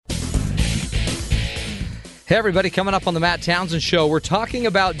Hey, everybody, coming up on the Matt Townsend Show, we're talking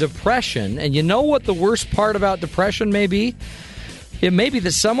about depression. And you know what the worst part about depression may be? It may be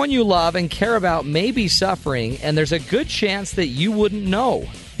that someone you love and care about may be suffering, and there's a good chance that you wouldn't know.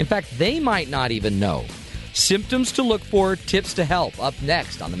 In fact, they might not even know. Symptoms to look for, tips to help. Up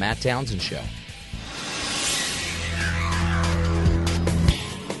next on the Matt Townsend Show.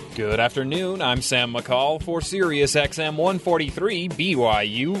 Good afternoon, I'm Sam McCall for Sirius XM 143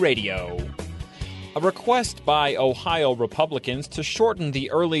 BYU Radio. A request by Ohio Republicans to shorten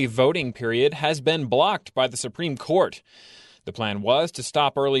the early voting period has been blocked by the Supreme Court. The plan was to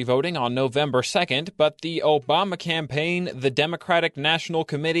stop early voting on November 2nd, but the Obama campaign, the Democratic National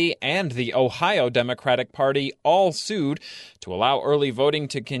Committee, and the Ohio Democratic Party all sued to allow early voting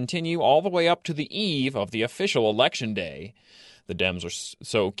to continue all the way up to the eve of the official election day. The Dems are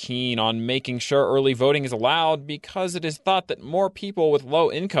so keen on making sure early voting is allowed because it is thought that more people with low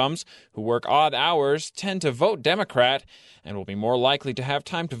incomes who work odd hours tend to vote Democrat and will be more likely to have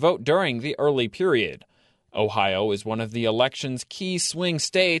time to vote during the early period. Ohio is one of the election's key swing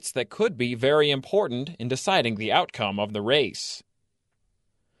states that could be very important in deciding the outcome of the race.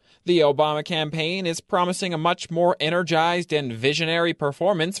 The Obama campaign is promising a much more energized and visionary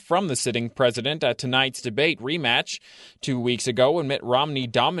performance from the sitting president at tonight's debate rematch. 2 weeks ago, when Mitt Romney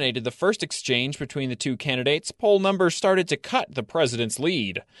dominated the first exchange between the two candidates, poll numbers started to cut the president's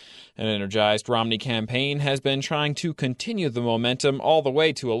lead. An energized Romney campaign has been trying to continue the momentum all the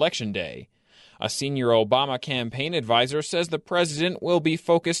way to Election Day. A senior Obama campaign advisor says the president will be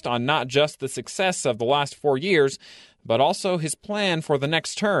focused on not just the success of the last 4 years, but also his plan for the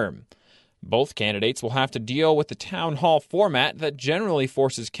next term. Both candidates will have to deal with the town hall format that generally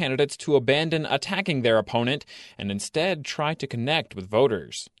forces candidates to abandon attacking their opponent and instead try to connect with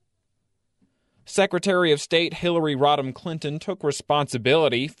voters. Secretary of State Hillary Rodham Clinton took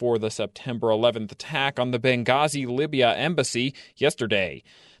responsibility for the September 11th attack on the Benghazi, Libya embassy yesterday.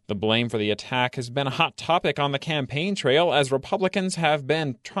 The blame for the attack has been a hot topic on the campaign trail as Republicans have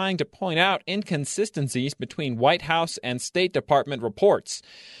been trying to point out inconsistencies between White House and State Department reports.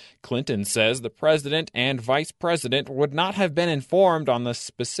 Clinton says the president and vice president would not have been informed on the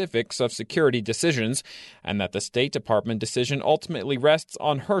specifics of security decisions and that the State Department decision ultimately rests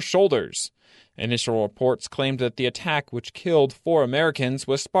on her shoulders. Initial reports claimed that the attack, which killed 4 Americans,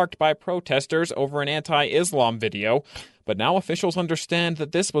 was sparked by protesters over an anti-Islam video, but now officials understand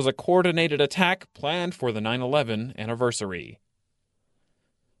that this was a coordinated attack planned for the 9/11 anniversary.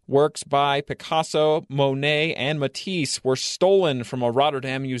 Works by Picasso, Monet, and Matisse were stolen from a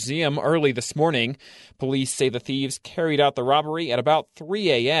Rotterdam museum early this morning. Police say the thieves carried out the robbery at about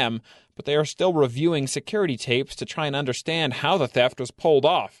 3 a.m., but they are still reviewing security tapes to try and understand how the theft was pulled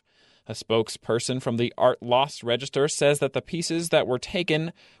off. A spokesperson from the Art Loss Register says that the pieces that were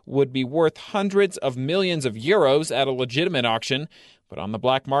taken would be worth hundreds of millions of euros at a legitimate auction, but on the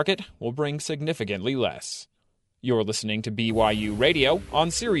black market will bring significantly less. You're listening to BYU Radio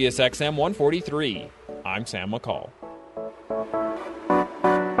on Sirius XM 143. I'm Sam McCall.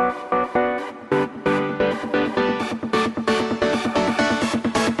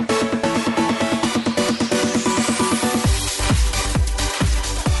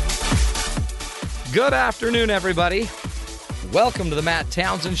 Good afternoon, everybody. Welcome to the Matt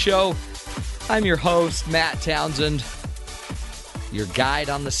Townsend Show. I'm your host, Matt Townsend, your guide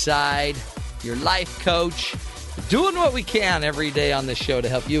on the side, your life coach, doing what we can every day on this show to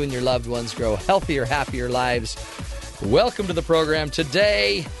help you and your loved ones grow healthier, happier lives. Welcome to the program.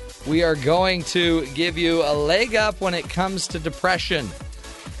 Today, we are going to give you a leg up when it comes to depression.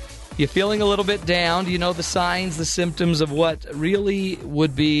 You feeling a little bit down? Do you know the signs, the symptoms of what really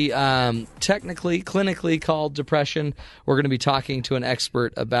would be technically, clinically called depression? We're going to be talking to an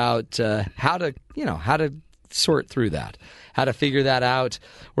expert about how to sort through that, how to figure that out.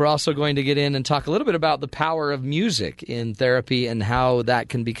 We're also going to get in and talk a little bit about the power of music in therapy and how that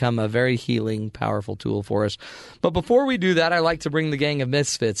can become a very healing, powerful tool for us. But before we do that, I like to bring the gang of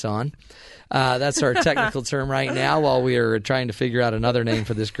misfits on. That's our technical term right now while we are trying to figure out another name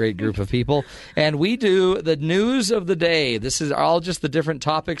for this great group of people. And we do the news of the day. This is all just the different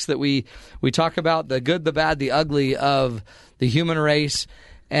topics that we talk about, the good, the bad, the ugly of the human race.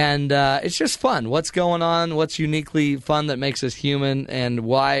 And it's just fun. What's going on? What's uniquely fun that makes us human? And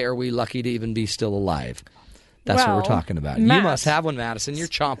why are we lucky to even be still alive? That's what we're talking about. Matt, you must have one, Madison. You're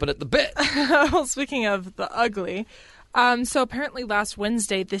chomping at the bit. Well, speaking of the ugly, so apparently last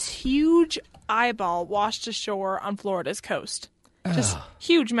Wednesday, this huge eyeball washed ashore on Florida's coast. Just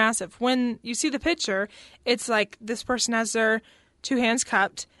huge, massive. When you see the picture, it's like this person has their 2 hands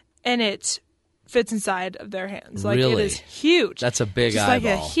cupped, and it fits inside of their hands. Like Really? it is huge. That's a big just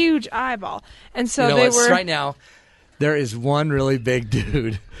eyeball. like a huge eyeball. And so You know they what? were Right now, there is one really big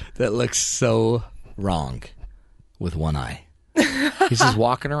dude that looks so wrong with one eye. He's just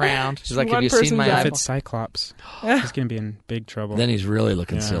walking around. He's like, have you seen my One person's eyeball? If it's Cyclops, he's going to be in big trouble. Then he's really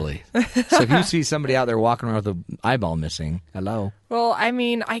looking silly. So if you see somebody out there walking around with an eyeball missing, hello. Well, I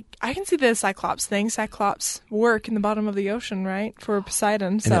mean, I can see the Cyclops thing. Cyclops work in the bottom of the ocean, right? For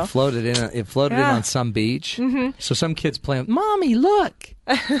Poseidon. So And it floated in. It floated in Yeah. on some beach. Mm-hmm. So some kid's playing, Mommy, look,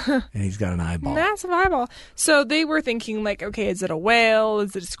 and he's got an eyeball. massive eyeball. So they were thinking, like, okay, is it a whale?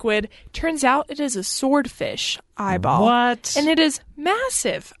 Is it a squid? Turns out it is a swordfish eyeball. What? And it is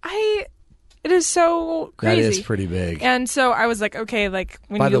massive. It is so crazy. That is pretty big. And so I was like, okay, like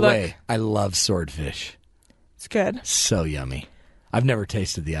when By you the look, way, I love swordfish. it's good. So yummy. I've never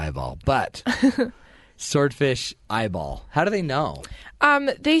tasted the eyeball, but swordfish eyeball. How do they know?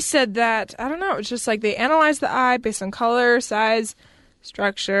 They said that I don't know. It's just like they analyze the eye based on color, size,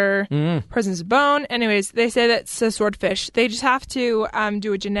 structure, presence of bone. Anyways, they say that it's a swordfish. They just have to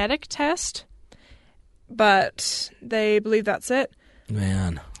do a genetic test, but they believe that's it.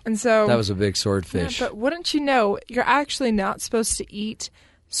 Man, And so that was a big swordfish. But wouldn't you know, you're actually not supposed to eat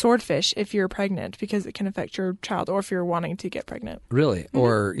swordfish if you're pregnant because it can affect your child, or if you're wanting to get pregnant. Really?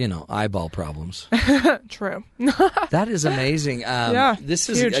 Or, eyeball problems. True. That is amazing. Yeah, this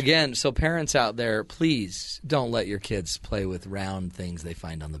is, huge. again, so parents out there, please don't let your kids play with round things they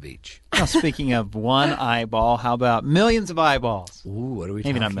find on the beach. Now, speaking of one eyeball, how about millions of eyeballs? Ooh, what are we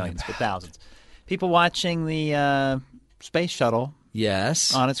Maybe not talking millions, about? but thousands. People watching the space shuttle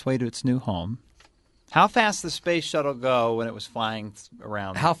Yes. on its way to its new home. How fast did the space shuttle go when it was flying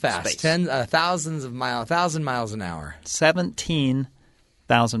around How fast? space? 1,000 miles an hour.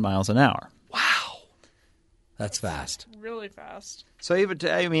 17,000 miles an hour. Wow. That's fast. Really fast. So even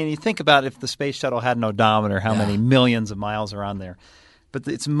you think about if the space shuttle had an odometer, how Yeah. many millions of miles are on there. But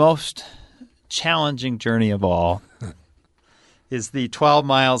its most challenging journey of all is the 12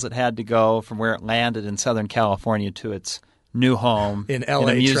 miles it had to go from where it landed in Southern California to its new home In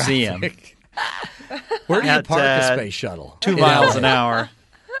LA a museum. traffic. Where do you At, park a space shuttle? 2 In miles LA. an hour.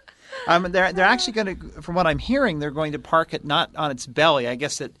 They're actually going to, from what I'm hearing, they're going to park it not on its belly. I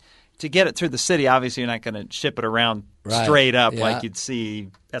guess to get it through the city, obviously you're not going to ship it around Right. straight up Yeah. like you'd see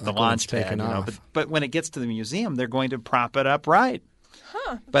at the Like when launch it's pad. taking off. But when it gets to the museum, they're going to prop it up right.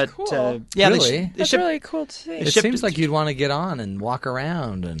 But cool. yeah, Really? That's really cool to see. It shipped seems it- like you'd want to get on and walk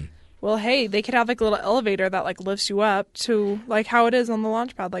around and Well, hey, they could have like a little elevator that like lifts you up to like how it is on the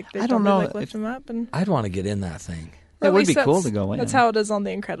launch pad. Like they I don't probably, know like lift if- them up, and I'd want to get in that thing. That at would least be cool that's- to go in. That's how it is on The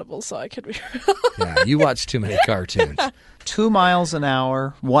Incredibles. So I could be. Yeah, you watch too many cartoons. 2 miles an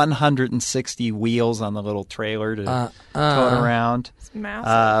hour, 160 wheels on the little trailer to tow it around. It's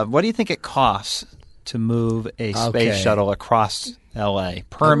massive. What do you think it costs to move a space Okay. shuttle across L.A.?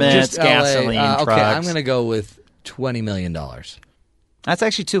 Permits, Just LA, gasoline, trucks. Okay, I'm going to go with $20 million. That's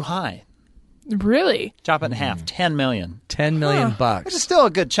actually too high. Really? Chop it in half, $10 million. $10 million Which is bucks. still a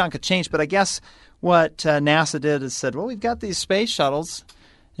good chunk of change, but I guess what NASA did is said, well, we've got these space shuttles,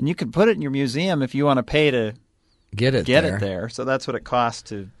 and you can put it in your museum if you want to pay to Get it get there. it there. So that's what it costs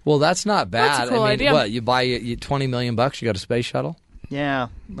to. Well, that's not bad. That's a cool I mean, idea. what, you buy you $20 million bucks, you got a space shuttle? Yeah,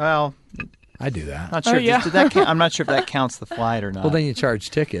 well, I do that. not sure. yeah. Did that count? I'm not sure if that counts the flight or not. Well, then you charge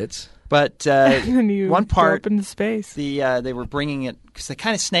tickets. But And then you one go part, up into space. they were bringing it because they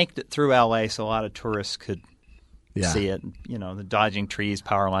kind of snaked it through L.A. so a lot of tourists could Yeah. see it. The dodging trees,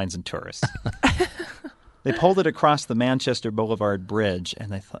 power lines, and tourists. They pulled it across the Manchester Boulevard Bridge,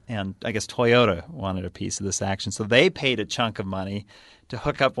 and I guess Toyota wanted a piece of this action, so they paid a chunk of money to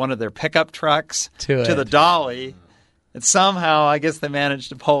hook up one of their pickup trucks To the it. dolly, and somehow I guess they managed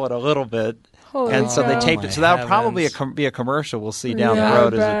to pull it a little bit, Holy and so they cow. taped my it. So that'll probably heavens. be a commercial we'll see down Yeah, the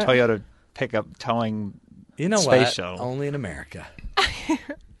road I as a bet. Toyota pickup towing You know space what? shuttle. Only in America.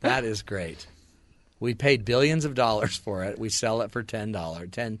 That is great. We paid billions of dollars for it. We sell it for $10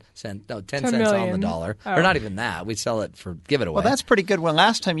 cents on the million. dollar. Oh. Or not even that. We sell it for give it away. Well, that's pretty good. When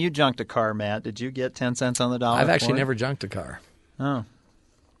last time you junked a car, Matt, did you get 10 cents on the dollar? I've actually for it? never junked a car. Oh.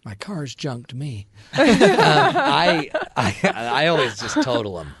 My car's junked me. I always just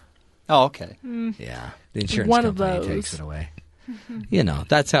total them. Oh, okay. Yeah, the insurance One of company those. takes it away.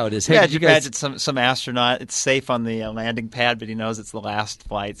 That's how it is. Hey, Yeah, did you you guys? imagine some astronaut, it's safe on the landing pad, but he knows it's the last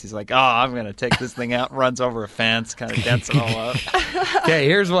flights. He's like, I'm going to take this thing out, runs over a fence, kind of dents it all up. Okay,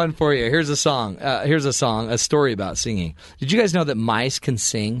 here's one for you. Here's a song. A story about singing. Did you guys know that mice can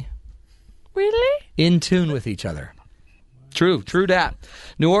sing Really? in tune with each other? True dat.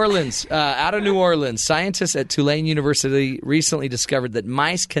 New Orleans, out of New Orleans, scientists at Tulane University recently discovered that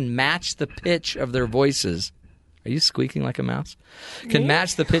mice can match the pitch of their voices. Are you squeaking like a mouse? Can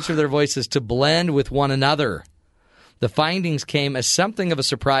match the pitch of their voices to blend with one another. The findings came as something of a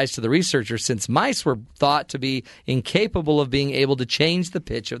surprise to the researchers since mice were thought to be incapable of being able to change the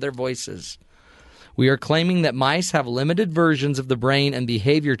pitch of their voices. We are claiming that mice have limited versions of the brain and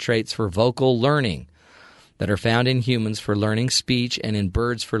behavior traits for vocal learning that are found in humans for learning speech and in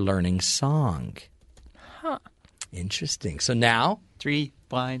birds for learning song. Huh. Interesting. So now, 3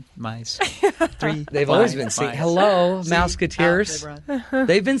 blind mice. They've always been singing. Hello, Mouseketeers.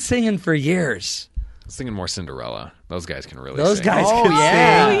 They've been singing for years. I was thinking more Cinderella. Those guys can really Those sing. guys Oh, can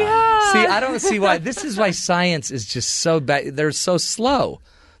yeah. sing. Oh, yeah. See, I don't see why. This is why science is just so bad. They're so slow.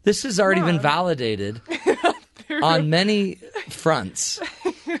 This has already been validated on many fronts.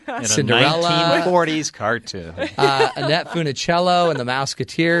 In Cinderella. a 1940s cartoon. Annette Funicello and the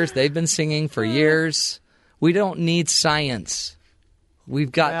Mouseketeers, they've been singing for years. We don't need science.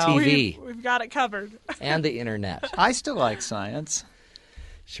 We've got Well, TV We've got it covered. and the internet. I still like science.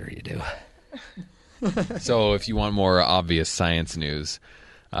 Sure you do. So if you want more obvious science news,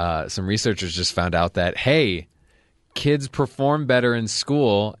 some researchers just found out that, hey, kids perform better in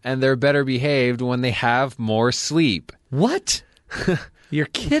school and they're better behaved when they have more sleep. What? You're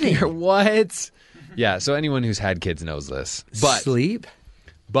kidding. What? Yeah, so anyone who's had kids knows this. Sleep?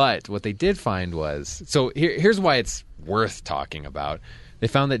 But what they did find was, so here's why it's worth talking about. They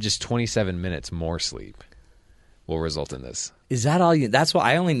found that just 27 minutes more sleep will result in this. Is that all you... That's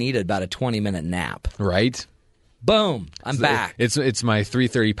why I only needed about a 20-minute nap. Right? Boom. I'm back. It's my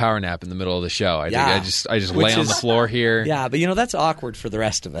 3:30 power nap in the middle of the show. I just Which lay on the is- floor here. Yeah, but that's awkward for the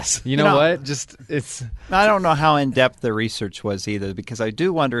rest of us. You know what? Just it's I don't know how in-depth the research was either, because I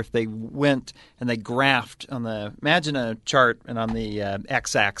do wonder if they went and they graphed on the, imagine a chart, and on the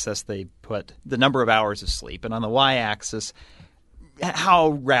x-axis they put the number of hours of sleep, and on the y-axis how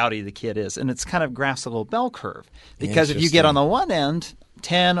rowdy the kid is. And it's kind of graphs a little bell curve. Because if you get Interesting. on the one end,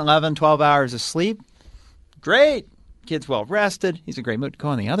 10, 11, 12 hours of sleep, great. Kid's well rested. He's in a great mood. Go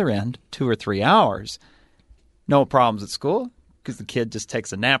on the other end, 2 or 3 hours. No problems at school because the kid just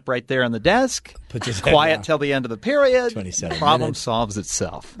takes a nap right there on the desk. Puts his head Quiet down. till the end of the period. 27 Problem minutes. solves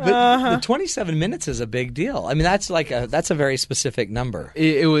itself. But the 27 minutes is a big deal. I mean, that's a very specific number.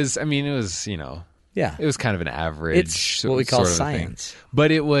 it was Yeah. it was kind of an average. It's what we call sort of a thing. science.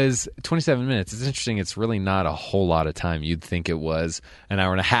 But it was 27 minutes. It's interesting. It's really not a whole lot of time. You'd think it was an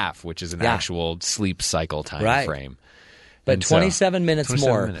hour and a half, which is an Yeah. actual sleep cycle time Right. frame. But And so, 27 minutes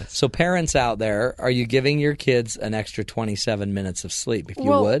 27 more. minutes. So parents out there, are you giving your kids an extra 27 minutes of sleep? If you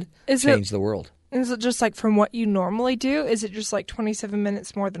Well, would, is change the world. Is it just like from what you normally do? Is it just like 27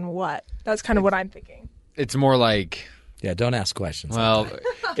 minutes more than what? That's kind of what I'm thinking. It's more like, Yeah, don't ask questions. well,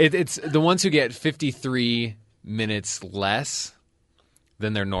 it's the ones who get 53 minutes less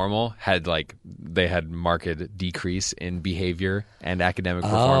than their normal had marked decrease in behavior and academic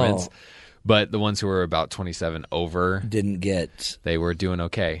performance. Oh. But the ones who were about 27 over, Didn't get... they were doing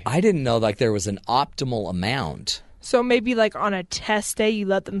okay. I didn't know there was an optimal amount. So maybe like on a test day, you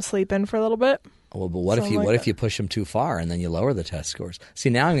let them sleep in for a little bit. Well, but what Something if like if you push them too far and then you lower the test scores?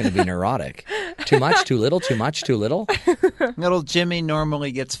 See, now I'm going to be neurotic. Too much, too little, too much, too little. Little Jimmy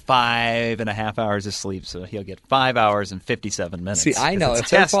normally gets 5.5 hours of sleep, so he'll get 5 hours and 57 minutes. See, I know it's if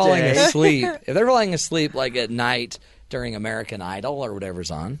they're test falling day. asleep, like at night during American Idol or whatever's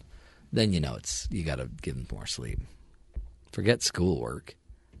on, then you got to give them more sleep. Forget schoolwork.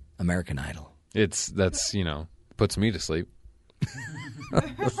 American Idol. Puts me to sleep.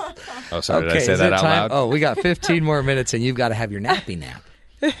 Oh, sorry, did I Okay, say is that it out time? loud? Oh, we got 15 more minutes, and you've got to have your nappy nap.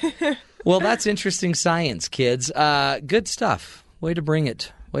 Well, that's interesting science, kids. Good stuff. Way to bring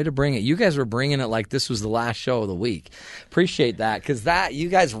it. You guys were bringing it like this was the last show of the week. Appreciate that, because you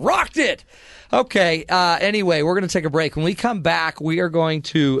guys rocked it. Okay. Anyway, we're going to take a break. When we come back, we're going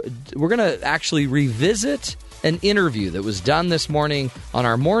to actually revisit an interview that was done this morning on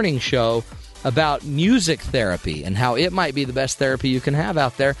our morning show about music therapy and how it might be the best therapy you can have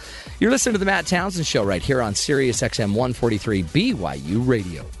out there. You're listening to the Matt Townsend Show right here on Sirius XM 143 BYU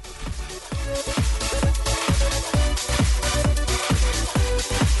Radio.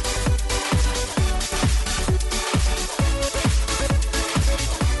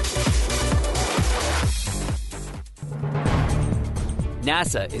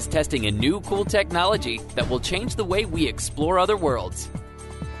 NASA is testing a new cool technology that will change the way we explore other worlds.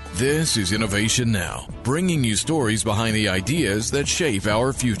 This is Innovation Now, bringing you stories behind the ideas that shape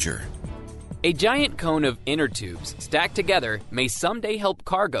our future. A giant cone of inner tubes stacked together may someday help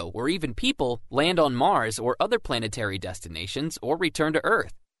cargo or even people land on Mars or other planetary destinations or return to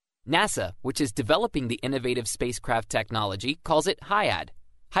Earth. NASA, which is developing the innovative spacecraft technology, calls it HIAD,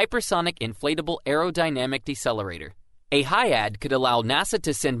 Hypersonic Inflatable Aerodynamic Decelerator. A HIAD could allow NASA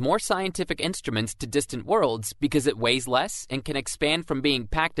to send more scientific instruments to distant worlds because it weighs less and can expand from being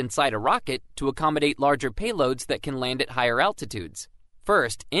packed inside a rocket to accommodate larger payloads that can land at higher altitudes.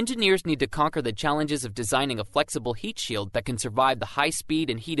 First, engineers need to conquer the challenges of designing a flexible heat shield that can survive the high speed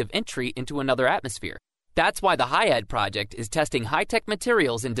and heat of entry into another atmosphere. That's why the HIAD project is testing high-tech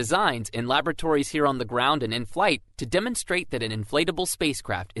materials and designs in laboratories here on the ground and in flight to demonstrate that an inflatable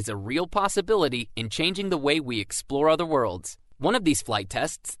spacecraft is a real possibility in changing the way we explore other worlds. One of these flight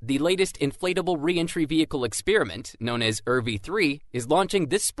tests, the latest inflatable re-entry vehicle experiment, known as ERV-3, is launching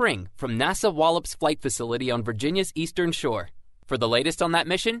this spring from NASA Wallops Flight Facility on Virginia's Eastern Shore. For the latest on that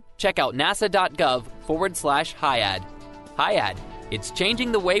mission, check out nasa.gov/HIAD. HIAD, it's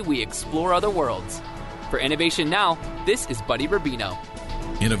changing the way we explore other worlds. For Innovation Now, this is Buddy Rubino.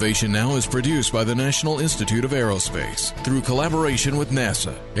 Innovation Now is produced by the National Institute of Aerospace through collaboration with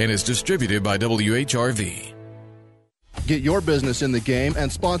NASA and is distributed by WHRV. Get your business in the game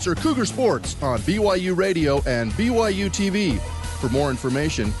and sponsor Cougar Sports on BYU Radio and BYU TV. For more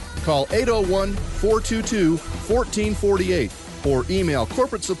information, call 801-422-1448 or email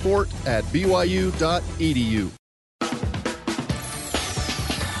corporate support@byu.edu.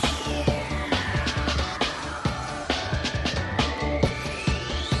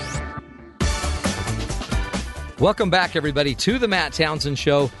 Welcome back, everybody, to the Matt Townsend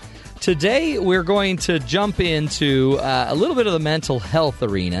Show. Today, we're going to jump into a little bit of the mental health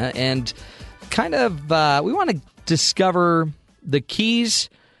arena and kind of, we want to discover the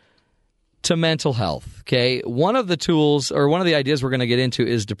keys to mental health, okay? One of the tools, or one of the ideas we're going to get into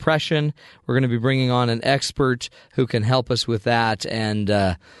is depression. We're going to be bringing on an expert who can help us with that and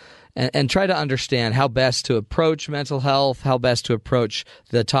try to understand how best to approach mental health, how best to approach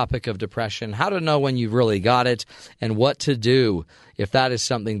the topic of depression, how to know when you've really got it, and what to do if that is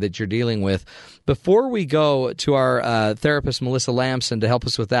something that you're dealing with. Before we go to our therapist, Melissa Lamson, to help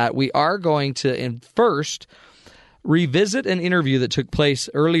us with that, we are going to first revisit an interview that took place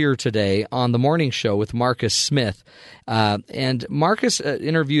earlier today on the morning show with Marcus Smith. And Marcus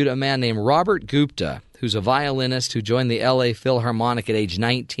interviewed a man named Robert Gupta, who's a violinist who joined the L.A. Philharmonic at age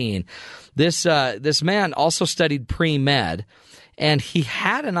 19. This man also studied pre-med, and he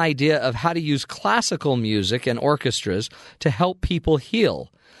had an idea of how to use classical music and orchestras to help people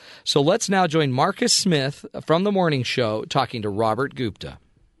heal. So let's now join Marcus Smith from the morning show talking to Robert Gupta.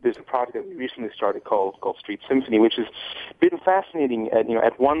 There's a project that we recently started called Street Symphony, which has been fascinating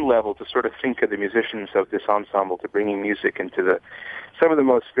at one level to sort of think of the musicians of this ensemble to bringing music into some of the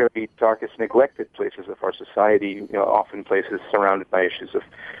most very darkest, neglected places of our society, often places surrounded by issues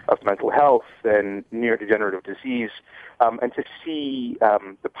of mental health and neurodegenerative disease, and to see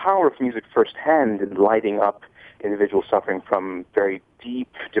the power of music firsthand in lighting up individuals suffering from very deep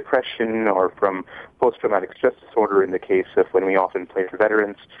depression or from post-traumatic stress disorder in the case of when we often play for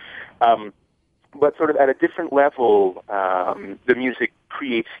veterans. But sort of at a different level, the music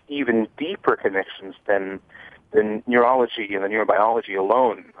creates even deeper connections than neurology and the neurobiology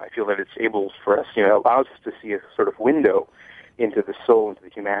alone. I feel that it's able for us, allows us to see a sort of window into the soul, into the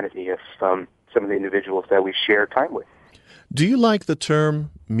humanity of some of the individuals that we share time with. Do you like the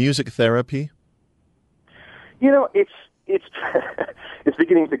term music therapy? It's it's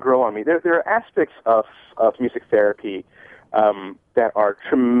beginning to grow on me. There are aspects of music therapy that are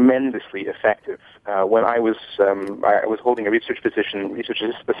tremendously effective. When I was holding a research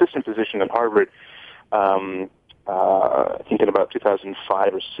assistant position at Harvard, I think in about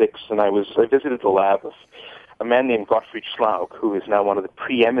 2005 or 6, and I visited the lab of a man named Gottfried Schlaug, who is now one of the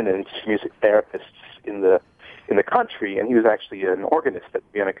preeminent music therapists in the country, and he was actually an organist at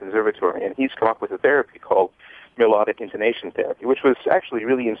Vienna Conservatory, and he's come up with a therapy called melodic intonation therapy, which was actually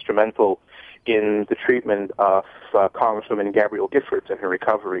really instrumental in the treatment of Congresswoman Gabrielle Giffords and her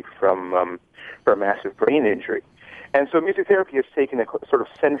recovery from her massive brain injury. And so music therapy has taken a sort of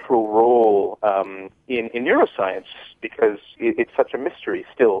central role in neuroscience because it's such a mystery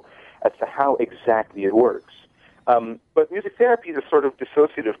still as to how exactly it works. But music therapy is a sort of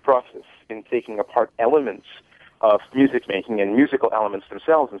dissociative process in taking apart elements of music making and musical elements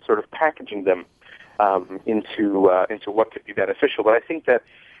themselves and sort of packaging them into what could be beneficial. But I think that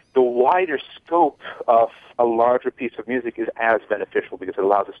the wider scope of a larger piece of music is as beneficial because it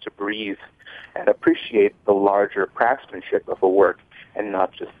allows us to breathe and appreciate the larger craftsmanship of a work and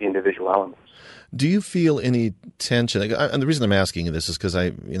not just the individual elements. Do you feel any tension? And the reason I'm asking this is because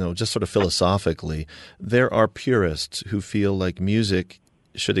just sort of philosophically, there are purists who feel like music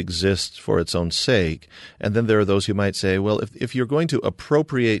should exist for its own sake. And then there are those who might say, well, if you're going to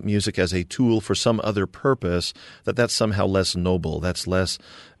appropriate music as a tool for some other purpose, that's somehow less noble, that's less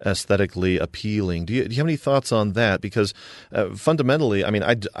aesthetically appealing. Do you have any thoughts on that? Because fundamentally, I mean,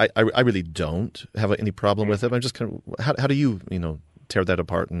 I really don't have any problem with it. I'm just kind of, how do you, tear that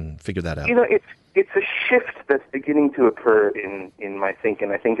apart and figure that out? It's a shift that's beginning to occur in my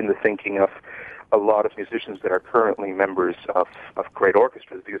thinking. I think in the thinking of a lot of musicians that are currently members of great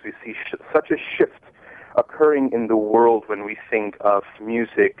orchestras, because we see such a shift occurring in the world when we think of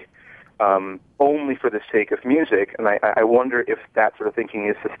music only for the sake of music, and I wonder if that sort of thinking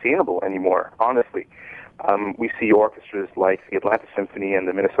is sustainable anymore, honestly. We see orchestras like the Atlanta Symphony and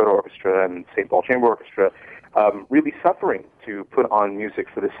the Minnesota Orchestra and St. Paul Chamber Orchestra really suffering to put on music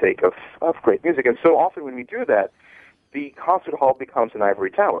for the sake of great music. And so often when we do that, the concert hall becomes an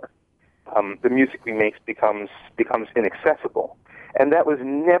ivory tower. The music we make becomes inaccessible, and that was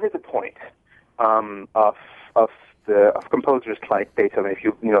never the point of composers like Beethoven. If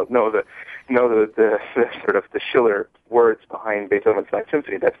you know the sort of the Schiller words behind Beethoven's Ninth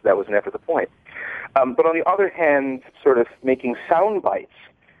Symphony, that was never the point. But on the other hand, sort of making sound bites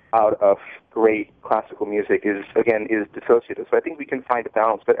out of great classical music is dissociative. So I think we can find a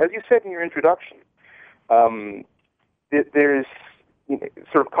balance. But as you said in your introduction, there's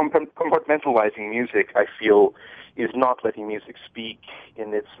sort of compartmentalizing music, I feel, is not letting music speak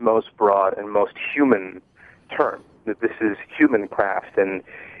in its most broad and most human term. That this is human craft, and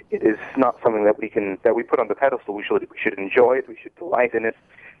it is not something that we put on the pedestal. We should enjoy it, we should delight in it,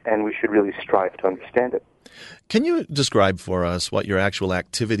 and we should really strive to understand it. Can you describe for us what your actual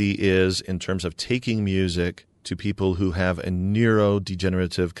activity is in terms of taking music to people who have a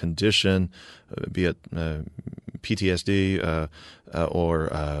neurodegenerative condition, be it PTSD or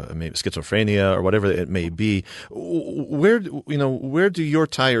maybe schizophrenia or whatever it may be? Where do your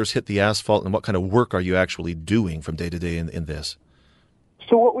tires hit the asphalt, and what kind of work are you actually doing from day to day in this?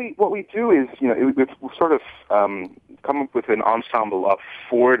 So what we do is, we've sort of come up with an ensemble of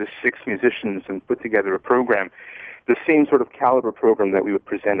 4 to 6 musicians and put together a program, the same sort of caliber program that we would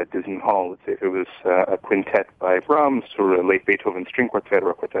present at Disney Hall. Let's say if it was a quintet by Brahms or a late Beethoven string quartet or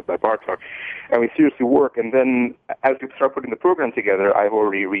a quartet by Bartók, and we seriously work. And then as we start putting the program together, I've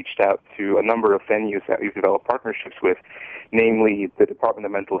already reached out to a number of venues that we've developed partnerships with, namely the Department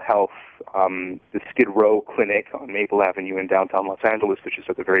of Mental Health, the Skid Row Clinic on Maple Avenue in downtown Los Angeles, which is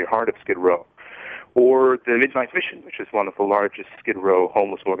at the very heart of Skid Row, or the Midnight Mission, which is one of the largest Skid Row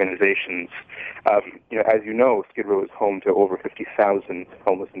homeless organizations. As you know, Skid Row is home to over 50,000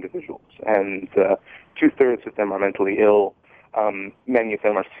 homeless individuals, and 2/3 of them are mentally ill. Many of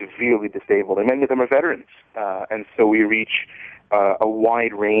them are severely disabled, and many of them are veterans. And so we reach a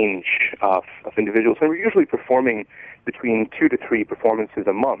wide range of individuals, and we're usually performing between 2 to 3 performances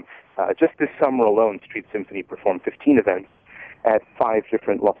a month. Just this summer alone, Street Symphony performed 15 events at 5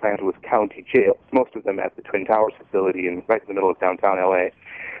 different Los Angeles County jails, most of them at the Twin Towers facility and right in the middle of downtown L.A.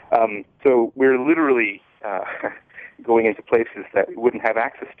 So we're literally going into places that we wouldn't have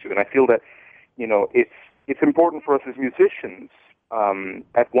access to, and I feel that it's important for us as musicians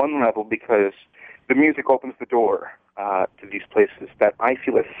at one level because the music opens the door to these places that I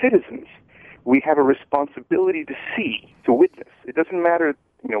feel as citizens we have a responsibility to see, to witness. It doesn't matter,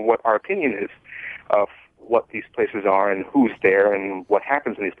 what our opinion is of what these places are and who's there and what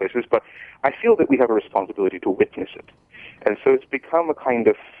happens in these places, but I feel that we have a responsibility to witness it. And so it's become a kind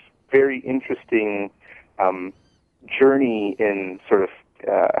of very interesting journey in sort of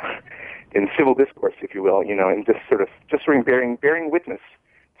in civil discourse, if you will, and just bearing witness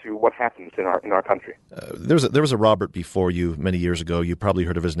to what happens in our country. There was a Robert before you many years ago. You probably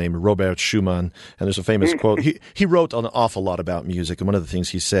heard of his name, Robert Schumann, and there's a famous quote. He wrote an awful lot about music, and one of the things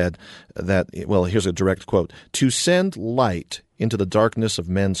he said here's a direct quote: "To send light into the darkness of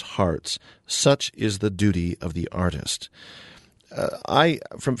men's hearts, such is the duty of the artist."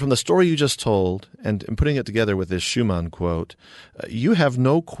 From the story you just told and putting it together with this Schumann quote, you have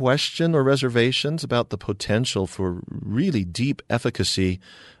no question or reservations about the potential for really deep efficacy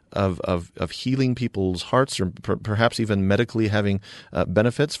of healing people's hearts, or perhaps even medically having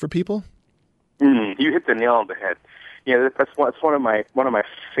benefits for people? You hit the nail on the head. That's one of my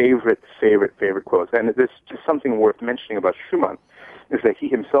favorite quotes, and there's just something worth mentioning about Schumann is that he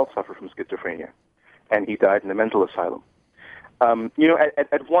himself suffered from schizophrenia, and he died in a mental asylum.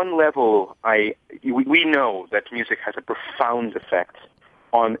 At one level, we know that music has a profound effect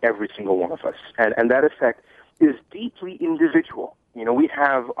on every single one of us, and that effect is deeply individual. We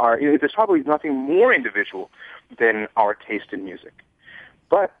have there's probably nothing more individual than our taste in music.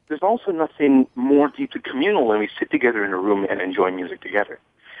 But there's also nothing more deeply communal when we sit together in a room and enjoy music together.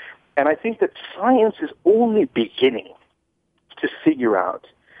 And I think that science is only beginning to figure out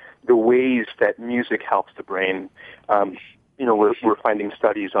the ways that music helps the brain. We're finding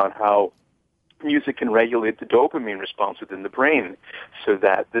studies on how music can regulate the dopamine response within the brain so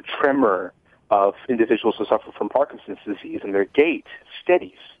that the tremor of individuals who suffer from Parkinson's disease and their gait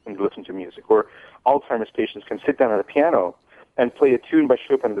steadies when they listen to music. Or Alzheimer's patients can sit down at a piano and play a tune by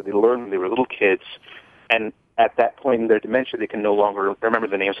Chopin that they learned when they were little kids, and at that point in their dementia, they can no longer remember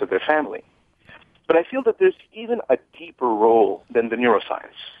the names of their family. But I feel that there's even a deeper role than the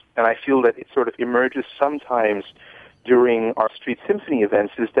neuroscience, and I feel that it sort of emerges sometimes during our street symphony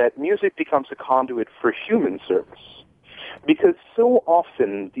events, is that music becomes a conduit for human service. Because so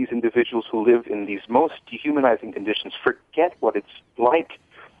often these individuals who live in these most dehumanizing conditions forget what it's like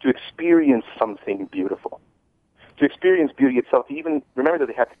to experience something beautiful, to experience beauty itself, to even remember that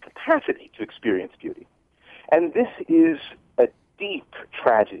they have the capacity to experience beauty. And this is a deep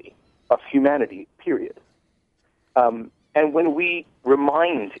tragedy of humanity, period. And when we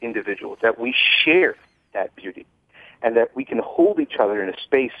remind individuals that we share that beauty and that we can hold each other in a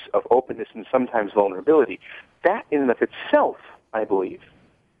space of openness and sometimes vulnerability, that in and of itself, I believe,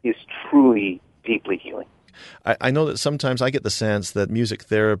 is truly deeply healing. I know that sometimes I get the sense that music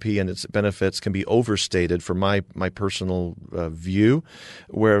therapy and its benefits can be overstated from my personal view,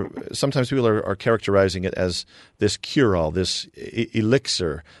 where sometimes people are characterizing it as this cure-all, this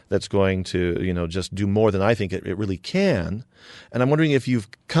elixir that's going to just do more than I think it really can. And I'm wondering if you've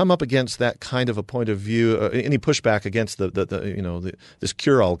come up against that kind of a point of view, any pushback against this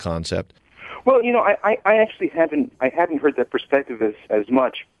cure-all concept. Well, I actually haven't heard that perspective as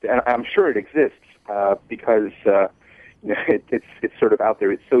much, and I'm sure it exists. Because it's sort of out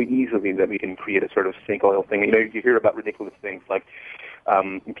there. It's so easily that we can create a sort of snake oil thing. You hear about ridiculous things like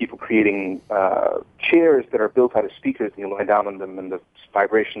people creating chairs that are built out of speakers, and you lie down on them, and the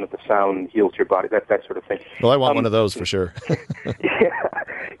vibration of the sound heals your body. That sort of thing. Well, I want one of those for sure.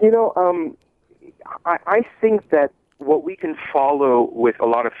 I think that what we can follow with a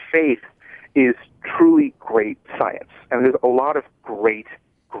lot of faith is truly great science, and there's a lot of great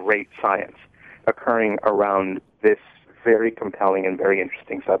science occurring around this very compelling and very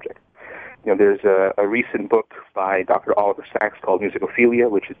interesting subject. There's a recent book by Dr. Oliver Sacks called Musicophilia,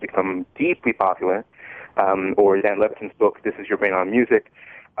 which has become deeply popular, or Dan Levitin's book, This Is Your Brain on Music,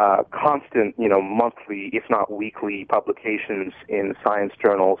 constant, monthly, if not weekly, publications in science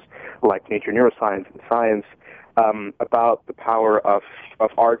journals like Nature Neuroscience and Science about the power of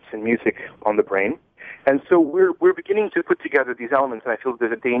arts and music on the brain. And so we're beginning to put together these elements, and I feel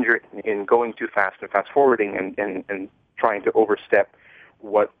there's a danger in going too fast and fast-forwarding and trying to overstep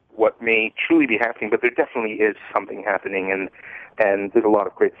what may truly be happening, but there definitely is something happening, and there's a lot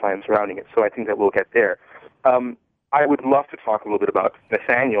of great science surrounding it, so I think that we'll get there. I would love to talk a little bit about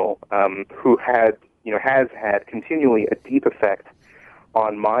Nathaniel, who has had continually a deep effect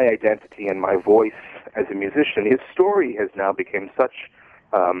on my identity and my voice as a musician. His story has now become such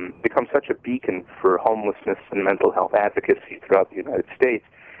a beacon for homelessness and mental health advocacy throughout the United States.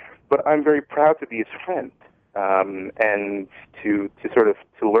 But I'm very proud to be his friend, and to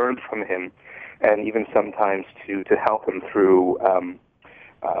learn from him, and even sometimes to help him through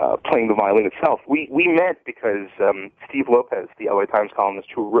playing the violin itself. We met because Steve Lopez, the LA Times columnist,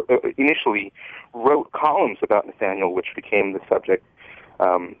 who initially wrote columns about Nathaniel, which became the subject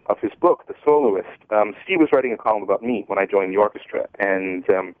of his book, The Soloist. Steve was writing a column about me when I joined the orchestra, and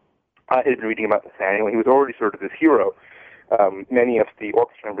I had been reading about Nathaniel. He was already sort of this hero. Many of the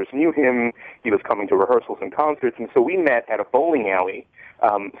orchestra members knew him. He was coming to rehearsals and concerts, and so we met at a bowling alley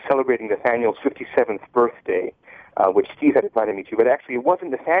celebrating Nathaniel's 57th birthday, which Steve had invited me to. But actually, it wasn't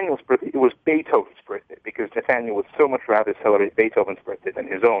Nathaniel's birthday, it was Beethoven's birthday, because Nathaniel would so much rather celebrate Beethoven's birthday than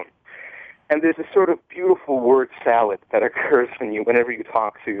his own. And there's this sort of beautiful word salad that occurs whenever you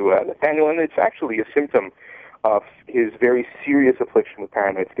talk to Nathaniel, and it's actually a symptom of his very serious affliction with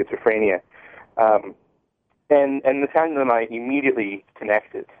paranoid schizophrenia. And Nathaniel and I immediately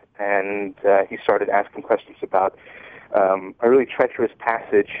connected, and he started asking questions about a really treacherous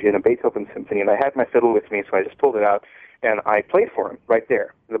passage in a Beethoven symphony, and I had my fiddle with me, so I just pulled it out, and I played for him right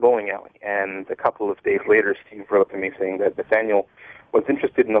there in the bowling alley. And a couple of days later, Steve wrote to me saying that Nathaniel was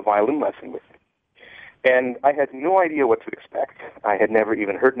interested in a violin lesson with me. And I had no idea what to expect. I had never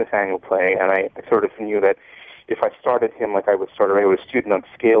even heard Nathaniel play, and I sort of knew that if I started him like I would start a regular student on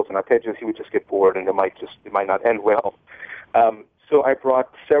scales and arpeggios, he would just get bored, and it might not end well. so I brought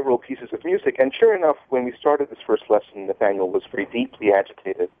several pieces of music, and sure enough, when we started this first lesson, Nathaniel was very deeply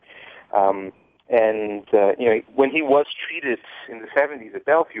agitated. When he was treated in the 70s at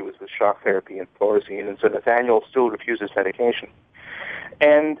Bellevue, it was with shock therapy and Thorazine, and so Nathaniel still refuses medication.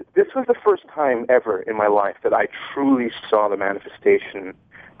 And this was the first time ever in my life that I truly saw the manifestation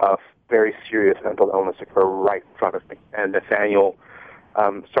of very serious mental illness occur right in front of me. And Nathaniel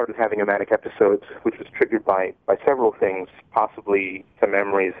started having a manic episode, which was triggered by several things, possibly some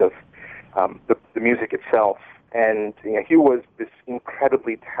memories of the music itself. And he was this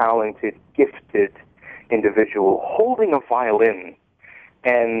incredibly talented, gifted individual holding a violin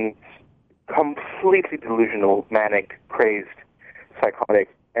and completely delusional, manic, crazed, psychotic,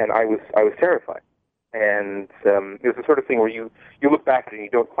 and I was terrified. And it was the sort of thing where you look back at it and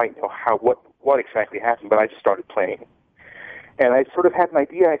you don't quite know what exactly happened, but I just started playing. And I sort of had an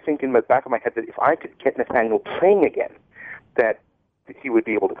idea, I think, in the back of my head that if I could get Nathaniel playing again, that he would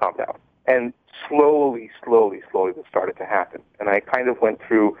be able to calm down. And slowly, this started to happen. And I kind of went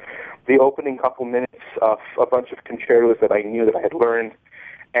through the opening couple minutes of a bunch of concertos that I knew that I had learned,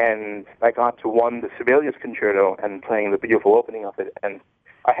 and I got to the Sibelius concerto, and playing the beautiful opening of it, and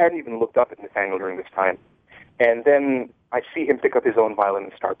I hadn't even looked up at Nathaniel during this time. And then I see him pick up his own violin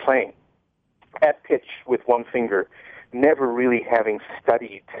and start playing at pitch with one finger, never really having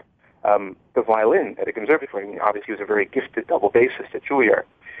studied the violin at a conservatory. I mean, obviously he was a very gifted double bassist at Juilliard.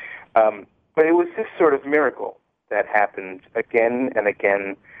 But it was this sort of miracle that happened again and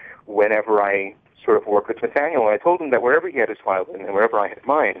again whenever I sort of worked with Nathaniel. And I told him that wherever he had his violin and wherever I had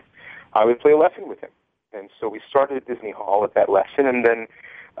mine, I would play a lesson with him. And so we started at Disney Hall at that lesson, and then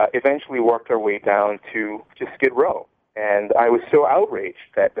eventually worked our way down to Skid Row. And I was so outraged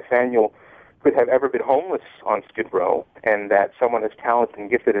that Nathaniel could have ever been homeless on Skid Row, and that someone as talented and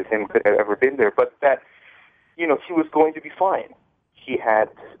gifted as him could have ever been there, but that, he was going to be fine. He had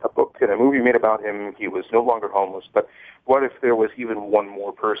a book and a movie made about him. He was no longer homeless. But what if there was even one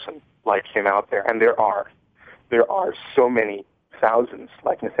more person like him out there? And there are. There are so many thousands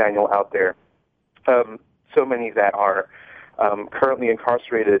like Nathaniel out there. So many that are currently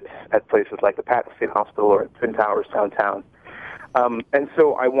incarcerated at places like the Patton State Hospital or at Twin Towers downtown. And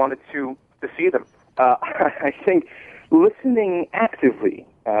so I wanted to see them. I think listening actively,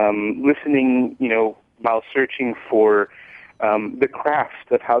 while searching for the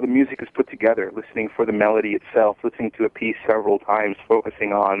craft of how the music is put together, listening for the melody itself, listening to a piece several times,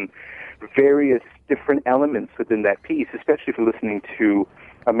 focusing on various different elements within that piece, especially if you're listening to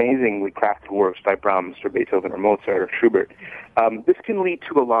amazingly crafted works by Brahms or Beethoven or Mozart or Schubert. This can lead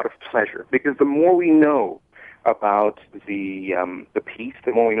to a lot of pleasure, because the more we know about the piece,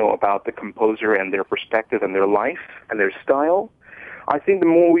 the more we know about the composer and their perspective and their life and their style, I think the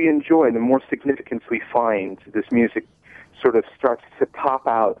more we enjoy, the more significance we find this music sort of starts to pop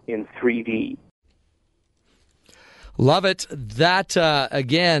out in 3D. Love it. That,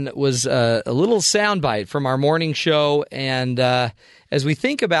 again, was a little soundbite from our morning show. And as we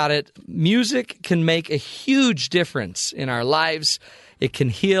think about it, music can make a huge difference in our lives. It can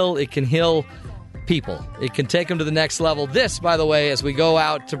heal. It can heal people. It can take them to the next level. This, by the way, as we go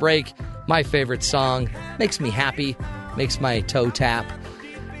out to break, my favorite song, makes me happy, makes my toe tap.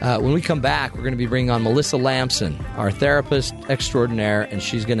 When we come back, we're going to be bringing on Melissa Lamson, our therapist extraordinaire, and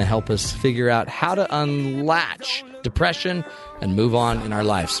she's going to help us figure out how to unlatch depression and move on in our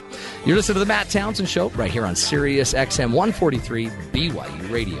lives. You're listening to The Matt Townsend Show right here on Sirius XM 143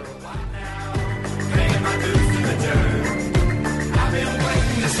 BYU Radio.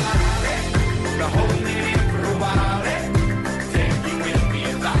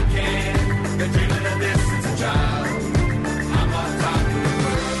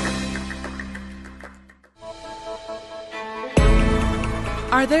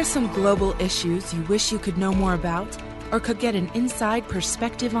 Are there some global issues you wish you could know more about or could get an inside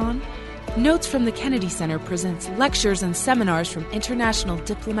perspective on? Notes from the Kennedy Center presents lectures and seminars from international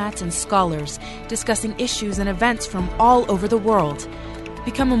diplomats and scholars discussing issues and events from all over the world.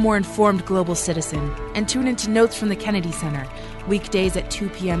 Become a more informed global citizen and tune into Notes from the Kennedy Center, weekdays at 2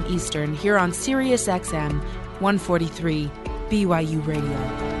 p.m. Eastern here on Sirius XM 143 BYU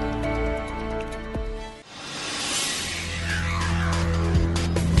Radio.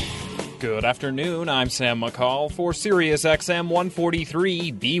 Good afternoon, I'm Sam McCall for Sirius XM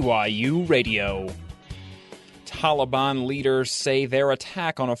 143 BYU Radio. Taliban leaders say their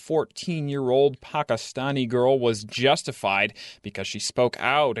attack on a 14-year-old Pakistani girl was justified because she spoke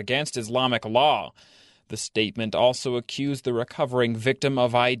out against Islamic law. The statement also accused the recovering victim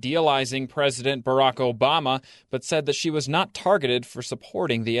of idealizing President Barack Obama, but said that she was not targeted for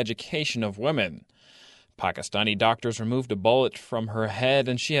supporting the education of women. Pakistani doctors removed a bullet from her head,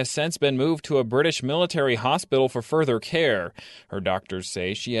 and she has since been moved to a British military hospital for further care. Her doctors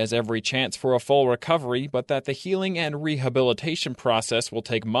say she has every chance for a full recovery, but that the healing and rehabilitation process will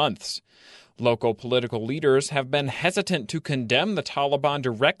take months. Local political leaders have been hesitant to condemn the Taliban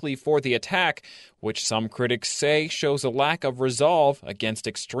directly for the attack, which some critics say shows a lack of resolve against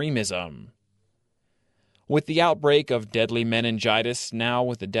extremism. With the outbreak of deadly meningitis now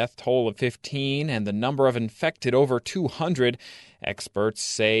with a death toll of 15 and the number of infected over 200, experts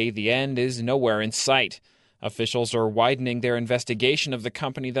say the end is nowhere in sight. Officials are widening their investigation of the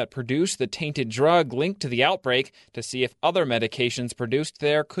company that produced the tainted drug linked to the outbreak to see if other medications produced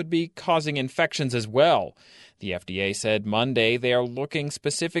there could be causing infections as well. The FDA said Monday they are looking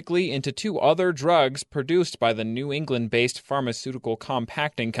specifically into 2 other drugs produced by the New England-based pharmaceutical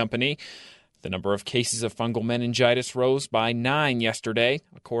compacting company. The number of cases of fungal meningitis rose by 9 yesterday,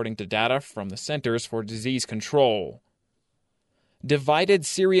 according to data from the Centers for Disease Control. Divided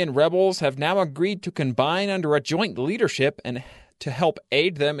Syrian rebels have now agreed to combine under a joint leadership and to help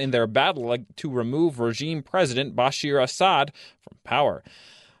aid them in their battle to remove regime president Bashar Assad from power.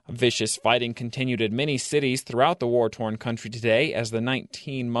 Vicious fighting continued in many cities throughout the war-torn country today as the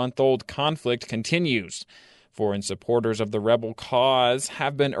 19-month-old conflict continues. Foreign supporters of the rebel cause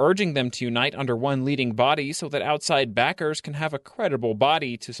have been urging them to unite under one leading body so that outside backers can have a credible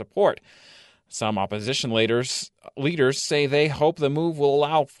body to support. Some opposition leaders say they hope the move will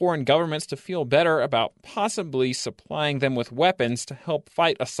allow foreign governments to feel better about possibly supplying them with weapons to help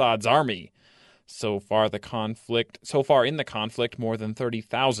fight Assad's army. So far in the conflict, more than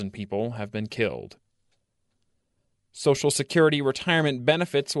 30,000 people have been killed. Social Security retirement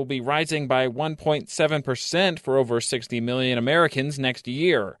benefits will be rising by 1.7% for over 60 million Americans next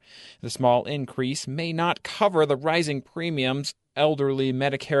year. The small increase may not cover the rising premiums elderly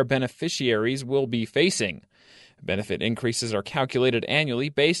Medicare beneficiaries will be facing. Benefit increases are calculated annually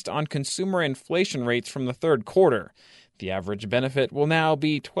based on consumer inflation rates from the third quarter. The average benefit will now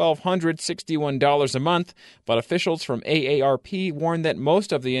be $1,261 a month, but officials from AARP warn that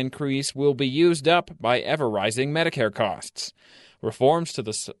most of the increase will be used up by ever-rising Medicare costs. Reforms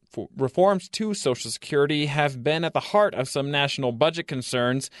to Social Security have been at the heart of some national budget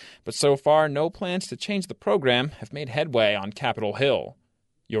concerns, but so far no plans to change the program have made headway on Capitol Hill.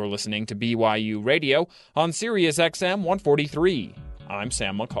 You're listening to BYU Radio on Sirius XM 143. I'm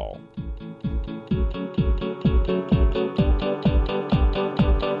Sam McCall.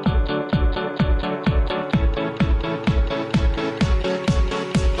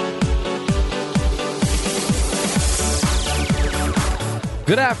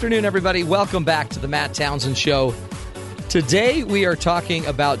 Good afternoon, everybody. Welcome back to the Matt Townsend Show. Today, we are talking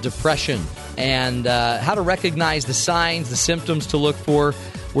about depression and how to recognize the signs, the symptoms to look for.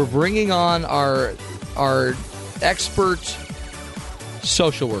 We're bringing on our expert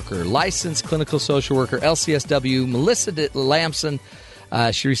social worker, licensed clinical social worker, LCSW, Melissa Lamson.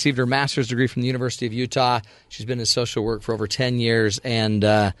 She received her master's degree from the University of Utah. She's been in social work for over 10 years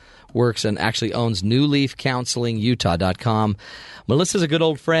and works and actually owns newleafcounselingutah.com. Melissa's a good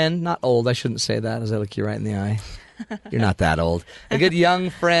old friend. Not old, I shouldn't say that as I look you right in the eye. You're not that old. A good young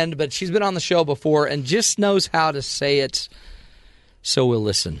friend, but she's been on the show before and just knows how to say it, so we'll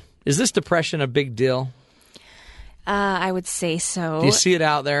listen. Is this depression a big deal? I would say so. Do you see it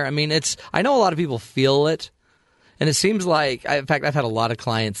out there? I mean, I know a lot of people feel it, and it seems like, in fact, I've had a lot of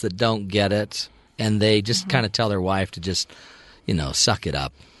clients that don't get it, and they just kind of tell their wife to just, suck it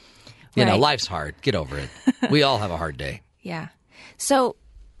up. Life's hard. Get over it. We all have a hard day. Yeah. So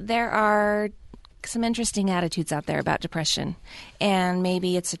there are some interesting attitudes out there about depression, and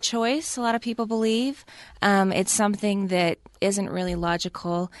maybe it's a choice, a lot of people believe. It's something that isn't really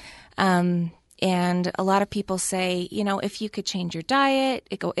logical. And a lot of people say, if you could change your diet,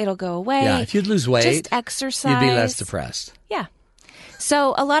 it'll go away. Yeah, if you'd lose weight, just exercise, you'd be less depressed. Yeah.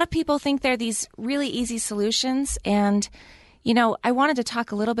 So a lot of people think they're these really easy solutions, and I wanted to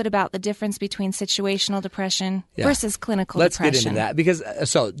talk a little bit about the difference between situational depression versus clinical depression. Let's get into that because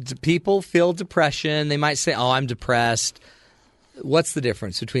people feel depression. They might say, "Oh, I'm depressed." What's the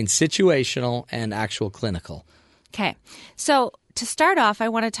difference between situational and actual clinical? Okay. So to start off, I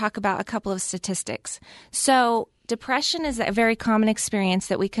want to talk about a couple of statistics. So depression is a very common experience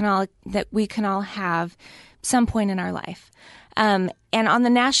that we can all have some point in our life. And on the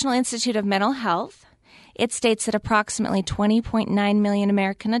National Institute of Mental Health, it states that approximately 20.9 million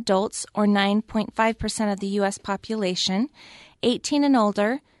American adults, or 9.5% of the U.S. population, 18 and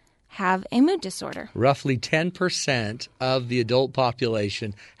older, have a mood disorder. Roughly 10% of the adult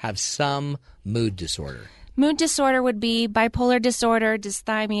population have some mood disorder. Mood disorder would be bipolar disorder,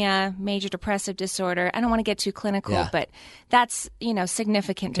 dysthymia, major depressive disorder. I don't want to get too clinical, but that's,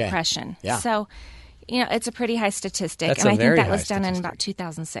 significant depression. Yeah. So, it's a pretty high statistic. That's and a I very think that high was done in statistic. about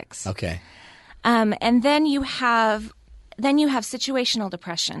 2006. Okay. And then you have situational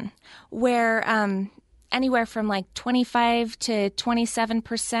depression, where anywhere from like 25 to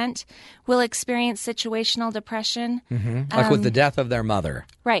 27% will experience situational depression. Like with the death of their mother.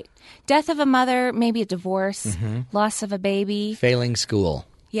 Right. Death of a mother, maybe a divorce, loss of a baby. Failing school.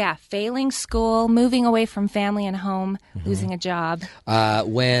 Yeah, failing school, moving away from family and home, losing a job.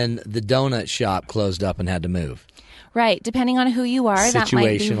 When the donut shop closed up and had to move. Right. Depending on who you are, that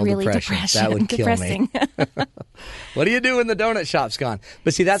might be Situational really depression. That would kill depressing. me. What do you do when the donut shop's gone?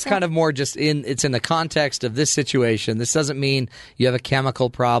 But see, that's kind of more just it's in the context of this situation. This doesn't mean you have a chemical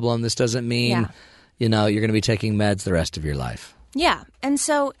problem. This doesn't mean, you're going to be taking meds the rest of your life. Yeah. And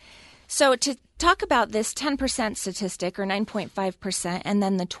so to talk about this 10% statistic or 9.5% and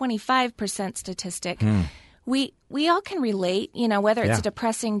then the 25% statistic, we all can relate, whether it's a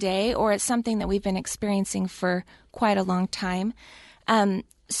depressing day or it's something that we've been experiencing for quite a long time.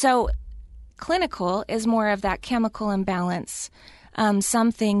 So clinical is more of that chemical imbalance,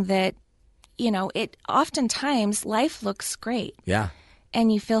 something that, it oftentimes life looks great. Yeah.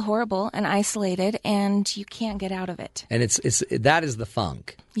 And you feel horrible and isolated and you can't get out of it. And that is the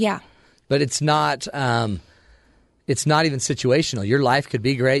funk. Yeah. But it's not even situational. Your life could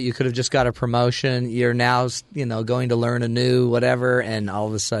be great. You could have just got a promotion. You're now, going to learn a new whatever, and all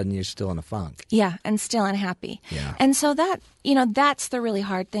of a sudden you're still in a funk. Yeah, and still unhappy. Yeah. And so that, that's the really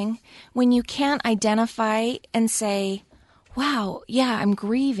hard thing. When you can't identify and say, wow, yeah, I'm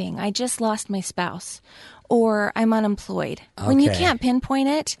grieving. I just lost my spouse. Or I'm unemployed. Okay. When you can't pinpoint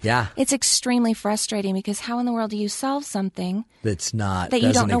it, it's extremely frustrating because how in the world do you solve something that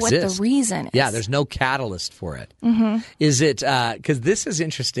you don't know exist. what the reason is? Yeah, there's no catalyst for it. Is it because this is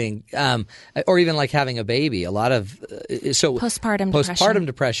interesting, or even like having a baby? A lot of postpartum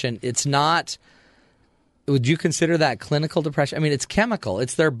depression. It's not. Would you consider that clinical depression? I mean, it's chemical.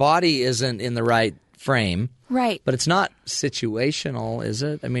 It's their body isn't in the right frame. Right. But it's not situational, is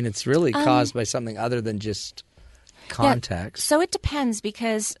it? I mean, it's really caused by something other than just context. Yeah, so it depends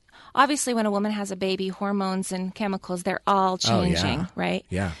because obviously when a woman has a baby, hormones and chemicals, they're all changing, right?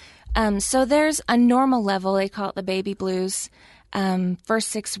 Yeah. So there's a normal level. They call it the baby blues. First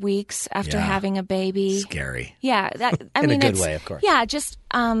 6 weeks after having a baby. Scary. Yeah. In a good way, of course. Yeah, just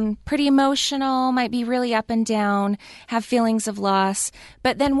pretty emotional, might be really up and down, have feelings of loss.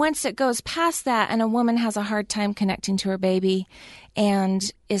 But then once it goes past that and a woman has a hard time connecting to her baby and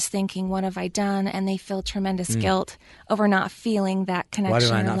is thinking, what have I done? And they feel tremendous guilt over not feeling that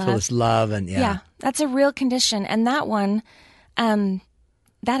connection. Why do I not feel this love? And yeah, that's a real condition. And that one, that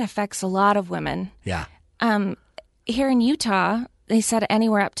affects a lot of women. Yeah. Here in Utah, they said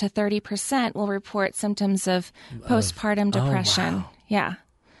anywhere up to 30% will report symptoms of postpartum depression. Wow. Yeah.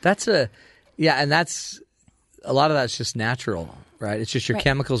 And that's a lot of that's just natural, right? It's just your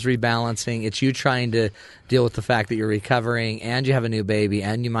chemicals rebalancing. It's you trying to deal with the fact that you're recovering and you have a new baby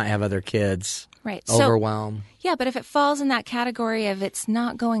and you might have other kids. Right. Overwhelm. Yeah, but if it falls in that category of it's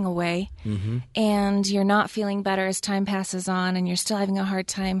not going away and you're not feeling better as time passes on and you're still having a hard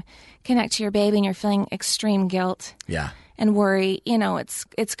time connect to your baby and you're feeling extreme guilt and worry,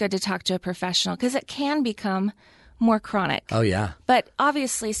 it's good to talk to a professional because it can become more chronic. Oh, yeah. But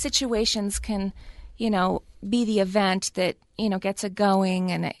obviously situations can, be the event that, gets it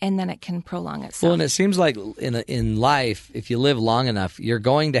going and then it can prolong itself. Well, and it seems like in life, if you live long enough, you're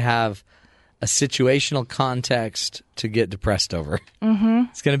going to have a situational context to get depressed over.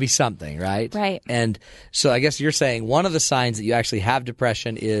 It's going to be something, right? Right. And so I guess you're saying one of the signs that you actually have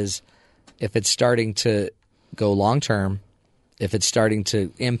depression is if it's starting to go long term, if it's starting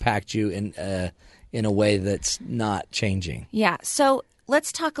to impact you in a way that's not changing. Yeah. So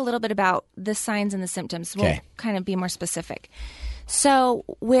let's talk a little bit about the signs and the symptoms. We'll kind of be more specific. So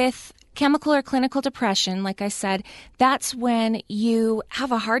with chemical or clinical depression, like I said, that's when you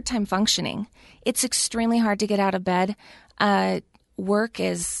have a hard time functioning. It's extremely hard to get out of bed. Work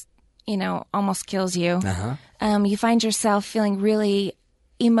is, almost kills you. You find yourself feeling really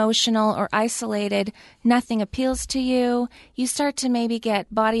emotional or isolated. Nothing appeals to you. You start to maybe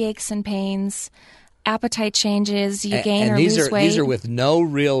get body aches and pains. Appetite changes. You gain or lose weight. These are with no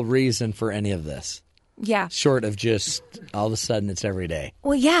real reason for any of this. Yeah. Short of just all of a sudden it's every day.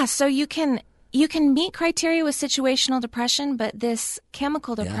 Well, yeah. So you can meet criteria with situational depression, but this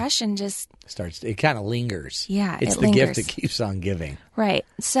chemical depression just it kind of lingers. Yeah, it's the gift that keeps on giving. Right.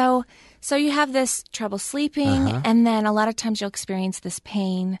 So you have this trouble sleeping, and then a lot of times you'll experience this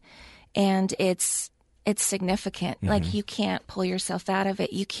pain, and it's it's significant. Like, you can't pull yourself out of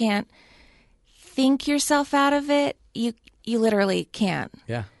it. You can't think yourself out of it. You literally can't.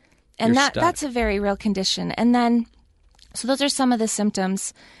 Yeah. And You're stuck. that's a very real condition. And then, so those are some of the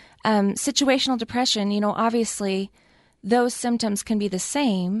symptoms. Situational depression, obviously those symptoms can be the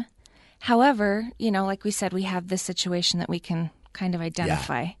same. However, like we said, we have this situation that we can kind of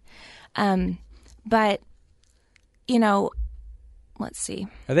identify. But, let's see.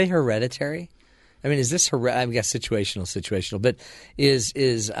 Are they hereditary? I mean, is this, I guess, situational, but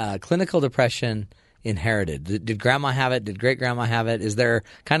is clinical depression inherited? Did grandma have it? Did great-grandma have it? Is there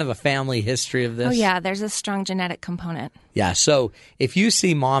kind of a family history of this? Oh, yeah, there's a strong genetic component. Yeah, so if you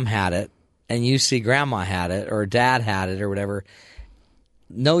see mom had it and you see grandma had it or dad had it or whatever,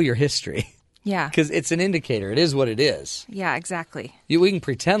 know your history. Yeah. Because it's an indicator. It is what it is. Yeah, exactly. We can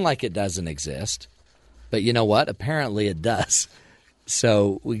pretend like it doesn't exist, but you know what? Apparently it does.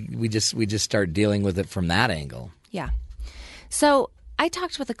 So we just start dealing with it from that angle. Yeah. So I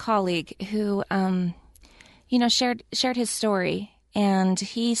talked with a colleague who, shared his story, and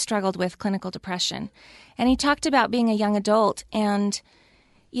he struggled with clinical depression. And he talked about being a young adult, and,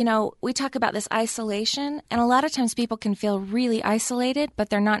 we talk about this isolation, and a lot of times people can feel really isolated, but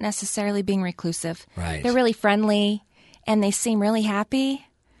they're not necessarily being reclusive. Right. They're really friendly, and they seem really happy,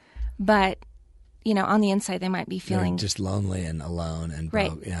 but, on the inside they might be feeling They're just lonely and alone and right.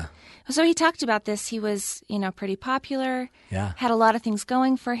 broke. Yeah. So he talked about this. He was, pretty popular, Yeah. had a lot of things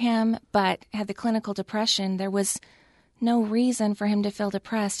going for him, but had the clinical depression. There was no reason for him to feel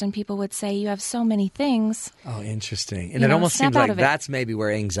depressed, and people would say, you have so many things. Oh, interesting. And it almost snap seems out like of it. that's maybe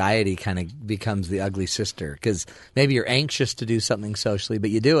where anxiety kind of becomes the ugly sister, because maybe you're anxious to do something socially, but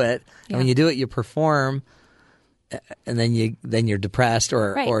you do it, and when you do it, you perform, and then you're depressed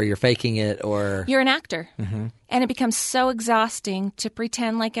or Right. or you're faking it or You're an actor, and it becomes so exhausting to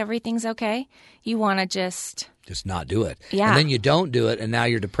pretend like everything's okay. You want to just not do it. Yeah. And then you don't do it, and now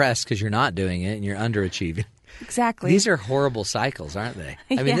you're depressed because you're not doing it and you're underachieving. exactly. These are horrible cycles, aren't they?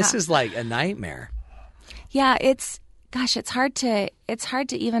 I mean, this Yeah. is like a nightmare. Yeah, it's hard to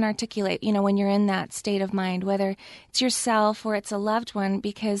even articulate, when you're in that state of mind, whether it's yourself or it's a loved one,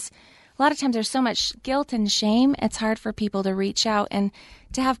 because a lot of times there's so much guilt and shame. It's hard for people to reach out and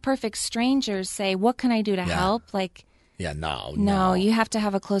to have perfect strangers say, "What can I do to help?" Like, Yeah, no. no, you have to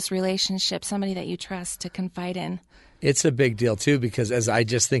have a close relationship, somebody that you trust to confide in. It's a big deal, too, because as I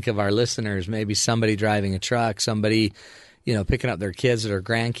just think of our listeners, maybe somebody driving a truck, somebody, picking up their kids or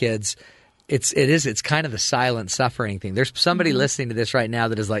grandkids, it's kind of the silent suffering thing. There's somebody listening to this right now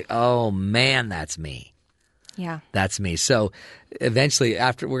that is like, oh, man, that's me. Yeah. That's me. So eventually,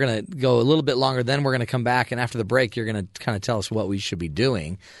 after we're going to go a little bit longer, then we're going to come back, and after the break, you're going to kind of tell us what we should be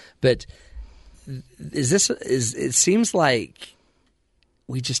doing. But it seems like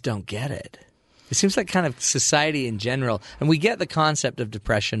we just don't get it. It seems like kind of society in general, and we get the concept of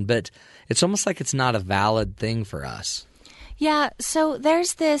depression, but it's almost like it's not a valid thing for us. Yeah, so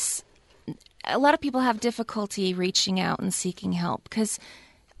there's this – a lot of people have difficulty reaching out and seeking help because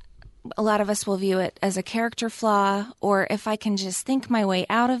a lot of us will view it as a character flaw, or if I can just think my way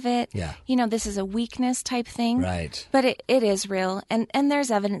out of it, this is a weakness type thing. Right. But it is real, and there's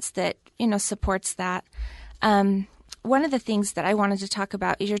evidence that, supports that. One of the things that I wanted to talk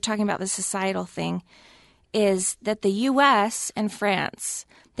about, is you're talking about the societal thing, is that the U.S. and France,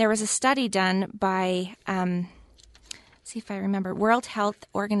 there was a study done by, see if I remember, World Health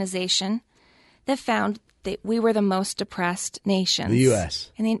Organization that found that we were the most depressed nations. The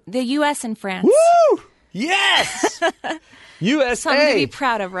U.S. And the U.S. and France. Woo! Yes! USA! Something to be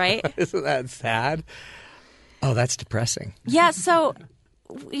proud of, right? Isn't that sad? Oh, that's depressing. Yeah, so...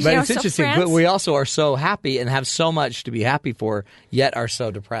 But it's interesting. France, but we also are so happy and have so much to be happy for, yet are so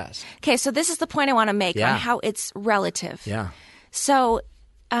depressed. Okay, so this is the point I want to make on how it's relative. Yeah. So,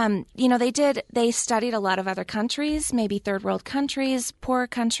 they studied a lot of other countries, maybe third world countries, poorer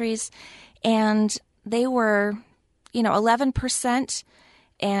countries, and they were, 11%,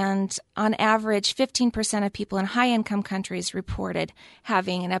 and on average, 15% of people in high-income countries reported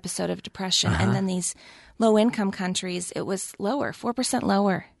having an episode of depression. And then these low-income countries, it was lower, 4%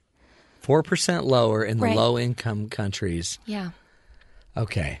 lower. 4% lower in the low-income countries. Yeah.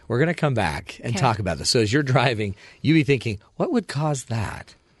 Okay, we're going to come back and talk about this. So as you're driving, you be thinking, what would cause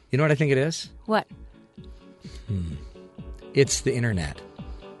that? You know what I think it is? What? It's the internet.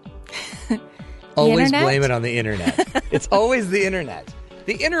 Always internet? blame it on the internet. It's always the internet.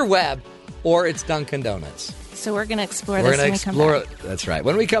 The interweb, or it's Dunkin' Donuts. So we're going to explore this when we come back. That's right.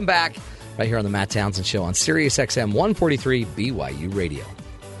 When we come back, right here on the Matt Townsend Show on Sirius XM 143 BYU Radio.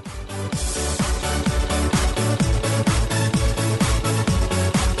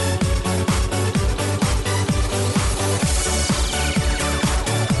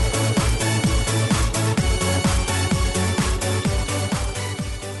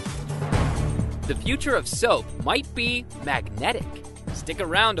 The future of soap might be magnetic. Stick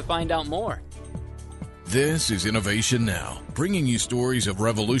around to find out more. This is Innovation Now, bringing you stories of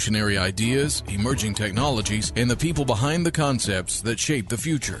revolutionary ideas, emerging technologies, and the people behind the concepts that shape the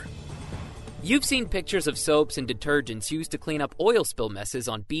future. You've seen pictures of soaps and detergents used to clean up oil spill messes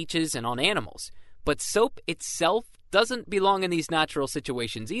on beaches and on animals. But soap itself doesn't belong in these natural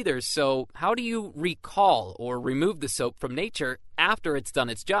situations either, so how do you recall or remove the soap from nature after it's done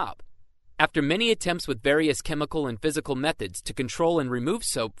its job? After many attempts with various chemical and physical methods to control and remove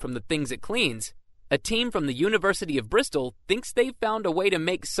soap from the things it cleans, a team from the University of Bristol thinks they've found a way to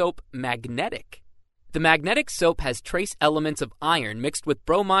make soap magnetic. The magnetic soap has trace elements of iron mixed with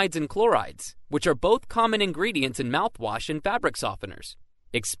bromides and chlorides, which are both common ingredients in mouthwash and fabric softeners.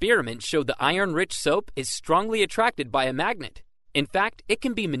 Experiments show the iron-rich soap is strongly attracted by a magnet. In fact, it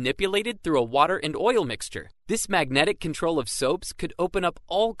can be manipulated through a water and oil mixture. This magnetic control of soaps could open up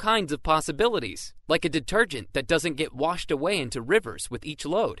all kinds of possibilities, like a detergent that doesn't get washed away into rivers with each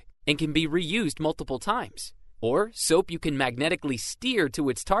load and can be reused multiple times. Or soap you can magnetically steer to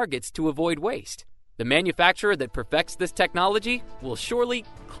its targets to avoid waste. The manufacturer that perfects this technology will surely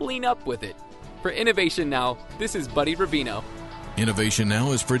clean up with it. For Innovation Now, this is Buddy Rubino. Innovation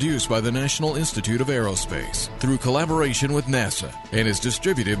Now is produced by the National Institute of Aerospace through collaboration with NASA and is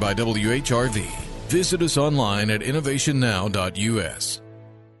distributed by WHRV. Visit us online at innovationnow.us.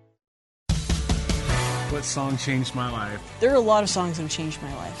 What song changed my life? There are a lot of songs that have changed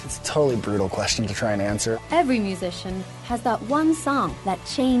my life. It's a totally brutal question to try and answer. Every musician has that one song that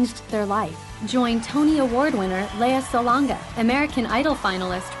changed their life. Join Tony Award winner Lea Salonga, American Idol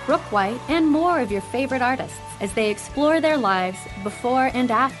finalist Brooke White, and more of your favorite artists as they explore their lives before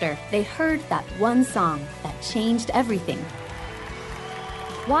and after they heard that one song that changed everything.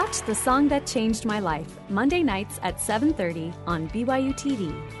 Watch The Song That Changed My Life, Monday nights at 7:30 on BYU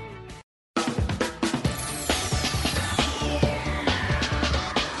TV.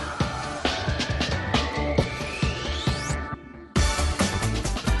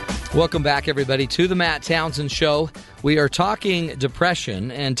 Welcome back, everybody, to the Matt Townsend Show. We are talking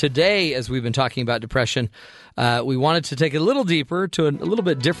depression, and today, as we've been talking about depression, we wanted to take it a little deeper to a little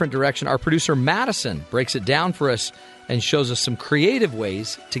bit different direction. Our producer, Madison, breaks it down for us and shows us some creative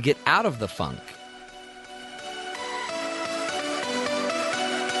ways to get out of the funk.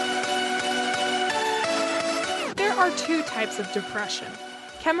 There are two types of depression,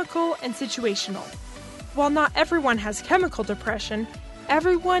 chemical and situational. While not everyone has chemical depression,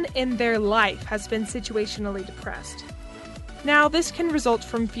 everyone in their life has been situationally depressed. Now, this can result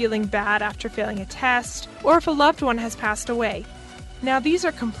from feeling bad after failing a test, or if a loved one has passed away. Now, these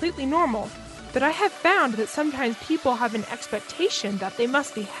are completely normal, but I have found that sometimes people have an expectation that they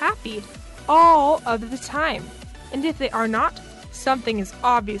must be happy all of the time, and if they are not, something is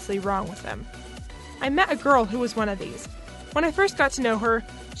obviously wrong with them. I met a girl who was one of these. When I first got to know her,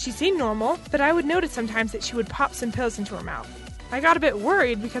 she seemed normal, but I would notice sometimes that she would pop some pills into her mouth. I got a bit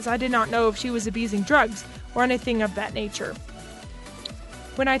worried because I did not know if she was abusing drugs or anything of that nature.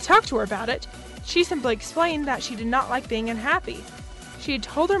 When I talked to her about it, she simply explained that she did not like being unhappy. She had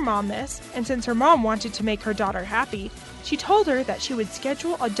told her mom this, and since her mom wanted to make her daughter happy, she told her that she would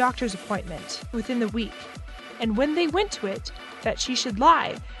schedule a doctor's appointment within the week, and when they went to it, that she should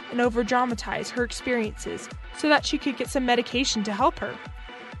lie and over-dramatize her experiences so that she could get some medication to help her.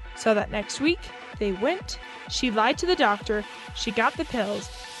 So that next week, they went, she lied to the doctor, she got the pills,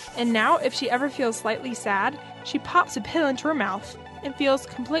 and now if she ever feels slightly sad, she pops a pill into her mouth and feels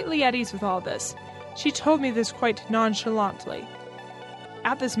completely at ease with all this. She told me this quite nonchalantly.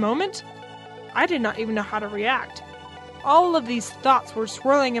 At this moment, I did not even know how to react. All of these thoughts were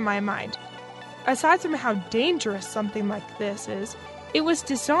swirling in my mind. Aside from how dangerous something like this is, it was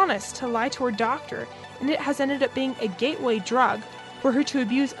dishonest to lie to her doctor, and it has ended up being a gateway drug for her to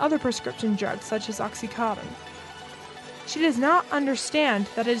abuse other prescription drugs such as Oxycontin. She does not understand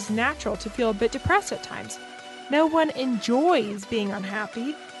that it is natural to feel a bit depressed at times. No one enjoys being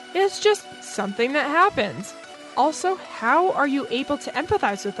unhappy. It's just something that happens. Also, how are you able to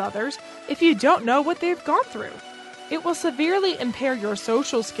empathize with others if you don't know what they've gone through? It will severely impair your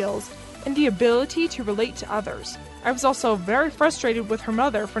social skills and the ability to relate to others. I was also very frustrated with her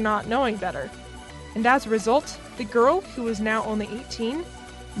mother for not knowing better. And as a result, the girl, who is now only 18,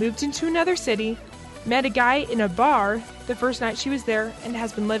 moved into another city, met a guy in a bar the first night she was there, and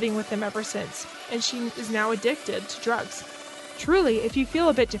has been living with him ever since. And she is now addicted to drugs. Truly, if you feel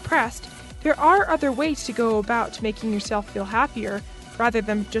a bit depressed, there are other ways to go about making yourself feel happier rather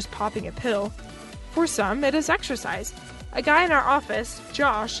than just popping a pill. For some, it is exercise. A guy in our office,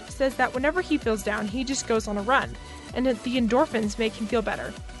 Josh, says that whenever he feels down, he just goes on a run, and that the endorphins make him feel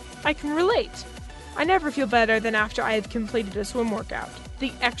better. I can relate. I never feel better than after I have completed a swim workout.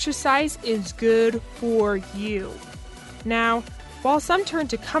 The exercise is good for you. Now, while some turn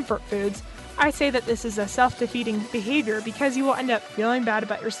to comfort foods, I say that this is a self-defeating behavior because you will end up feeling bad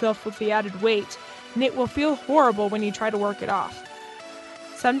about yourself with the added weight, and it will feel horrible when you try to work it off.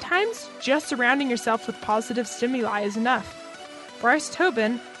 Sometimes, just surrounding yourself with positive stimuli is enough. Bryce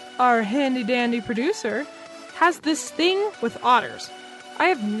Tobin, our handy-dandy producer, has this thing with otters. I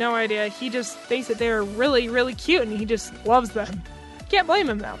have no idea. He just thinks that they're really, really cute and he just loves them. Can't blame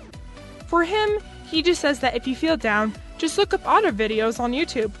him, though. For him, he just says that if you feel down, just look up otter videos on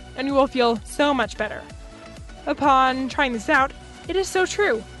YouTube and you will feel so much better. Upon trying this out, it is so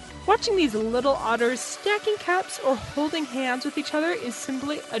true. Watching these little otters stacking cups or holding hands with each other is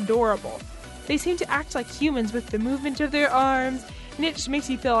simply adorable. They seem to act like humans with the movement of their arms, and it just makes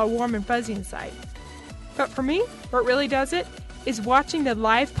you feel all warm and fuzzy inside. But for me, what really does it is watching the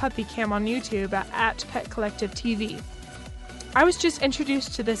live puppy cam on YouTube at Pet Collective TV. I was just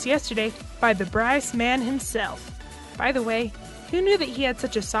introduced to this yesterday by the Bryce man himself. By the way, who knew that he had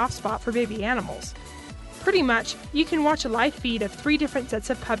such a soft spot for baby animals? Pretty much, you can watch a live feed of 3 different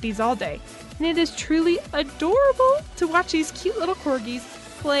sets of puppies all day, and it is truly adorable to watch these cute little corgis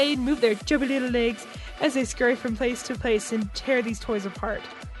play and move their chubby little legs as they scurry from place to place and tear these toys apart.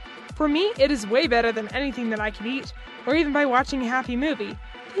 For me, it is way better than anything that I can eat, or even by watching a happy movie.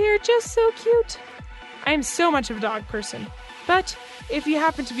 They are just so cute. I am so much of a dog person, but if you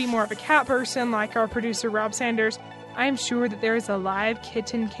happen to be more of a cat person like our producer Rob Sanders, I am sure that there is a live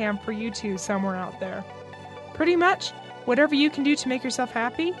kitten cam for you too somewhere out there. Pretty much, whatever you can do to make yourself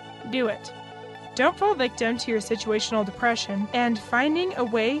happy, do it. Don't fall victim to your situational depression, and finding a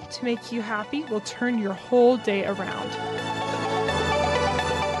way to make you happy will turn your whole day around.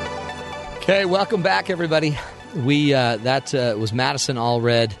 Okay, welcome back, everybody. That was Madison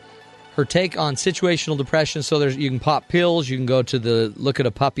Allred. Her take on situational depression. So you can pop pills. You can go to the Look at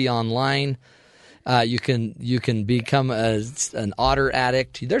a Puppy online. You can become an otter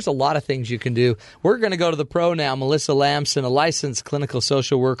addict. There's a lot of things you can do. We're going to go to the pro now. Melissa Lamson, a licensed clinical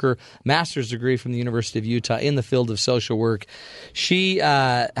social worker, master's degree from the University of Utah in the field of social work. She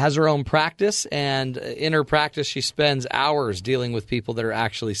has her own practice, and in her practice, she spends hours dealing with people that are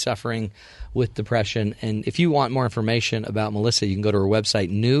actually suffering with depression. And if you want more information about Melissa, you can go to her website,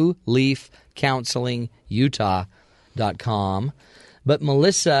 newleafcounselingutah.com. But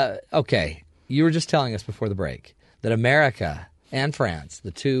Melissa, okay, you were just telling us before the break that America and France,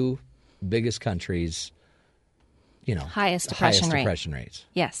 the 2 biggest countries, highest depression rates.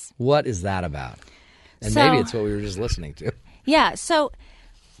 Yes. What is that about? And maybe it's what we were just listening to. Yeah. So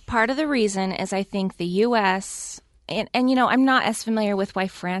part of the reason is I think the U.S. and I'm not as familiar with why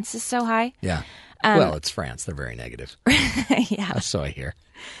France is so high. Yeah. Well, it's France. They're very negative. Yeah. So I hear.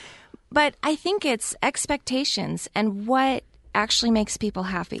 But I think it's expectations and what actually makes people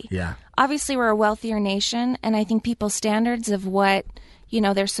happy. Yeah. Obviously, we're a wealthier nation, and I think people's standards of what,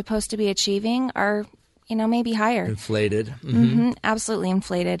 they're supposed to be achieving are, maybe higher. Inflated. Mm-hmm. Absolutely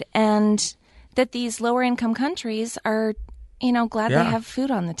inflated. And that these lower income countries are, glad they have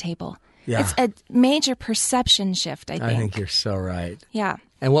food on the table. Yeah. It's a major perception shift, I think. I think you're so right. Yeah.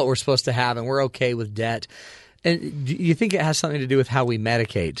 And what we're supposed to have, and we're okay with debt. And do you think it has something to do with how we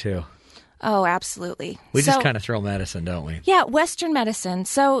medicate, too? Oh, absolutely. We just kind of throw medicine, don't we? Yeah, Western medicine.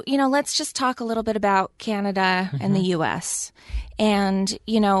 So, let's just talk a little bit about Canada and the U.S. And,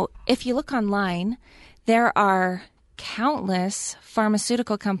 if you look online, there are countless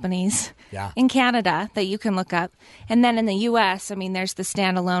pharmaceutical companies in Canada that you can look up. And then in the U.S., there's the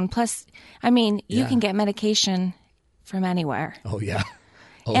standalone. Plus, you can get medication from anywhere. Oh, yeah.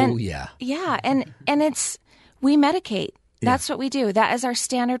 Yeah, and we medicate. That's what we do. That is our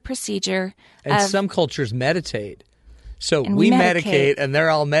standard procedure. And some cultures meditate. So we medicate, and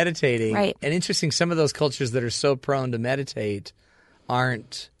they're all meditating. Right. And interesting, some of those cultures that are so prone to meditate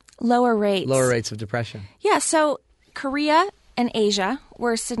aren't lower rates of depression. Yeah, so Korea and Asia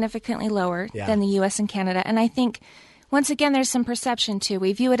were significantly lower than the U.S. and Canada. And I think, once again, there's some perception, too.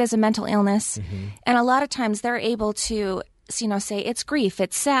 We view it as a mental illness. Mm-hmm. And a lot of times they're able to, say it's grief,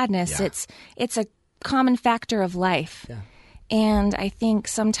 it's sadness, it's a common factor of life. Yeah. And I think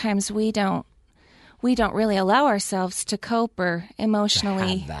sometimes we don't really allow ourselves to cope or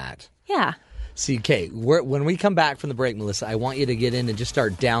emotionally. To have that. Yeah. See, okay, when we come back from the break, Melissa, I want you to get in and just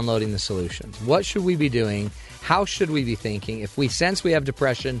start downloading the solutions. What should we be doing? How should we be thinking? If we sense we have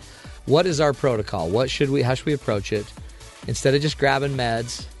depression, what is our protocol? How should we approach it? Instead of just grabbing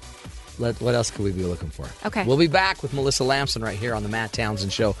meds, what else could we be looking for? Okay. We'll be back with Melissa Lamson right here on the Matt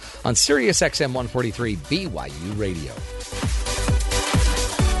Townsend Show on Sirius XM 143 BYU Radio.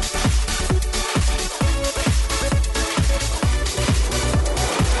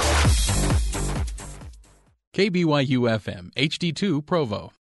 KBYU-FM, HD2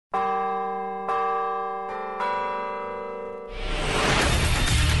 Provo.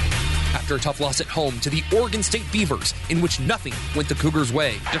 After a tough loss at home to the Oregon State Beavers, in which nothing went the Cougars'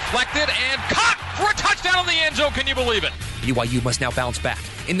 way. Deflected and caught for a touchdown in the end zone. Can you believe it? BYU must now bounce back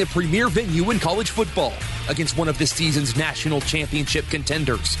in the premier venue in college football against one of this season's national championship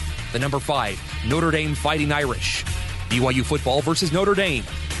contenders, the number 5 Notre Dame Fighting Irish. BYU football versus Notre Dame.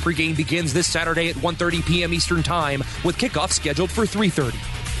 Pre-game begins this Saturday at 1:30 p.m. Eastern Time, with kickoff scheduled for 3:30.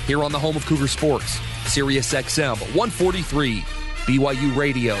 Here on the home of Cougar Sports, Sirius XM 143, BYU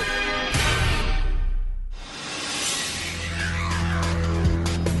Radio.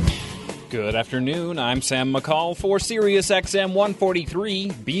 Good afternoon, I'm Sam McCall for Sirius XM 143,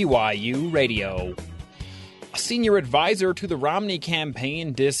 BYU Radio. A senior advisor to the Romney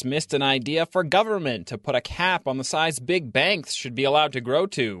campaign dismissed an idea for government to put a cap on the size big banks should be allowed to grow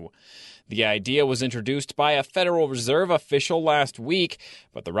to. The idea was introduced by a Federal Reserve official last week,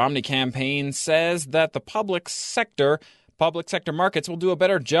 but the Romney campaign says that the public sector markets will do a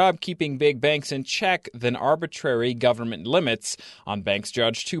better job keeping big banks in check than arbitrary government limits on banks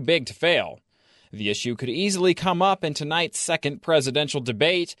judged too big to fail. The issue could easily come up in tonight's second presidential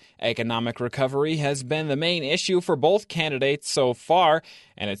debate. Economic recovery has been the main issue for both candidates so far,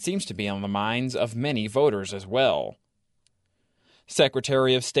 and it seems to be on the minds of many voters as well.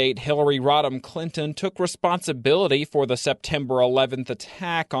 Secretary of State Hillary Rodham Clinton took responsibility for the September 11th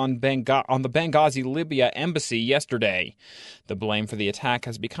attack on the Benghazi, Libya embassy yesterday. The blame for the attack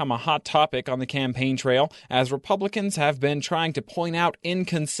has become a hot topic on the campaign trail, as Republicans have been trying to point out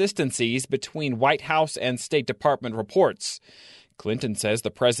inconsistencies between White House and State Department reports. Clinton says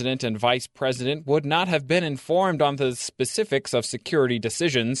the president and vice president would not have been informed on the specifics of security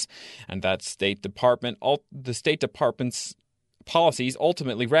decisions, and that the State Department's policies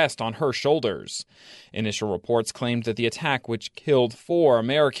ultimately rest on her shoulders. Initial reports claimed that the attack, which killed 4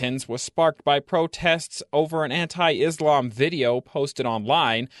 Americans, was sparked by protests over an anti-Islam video posted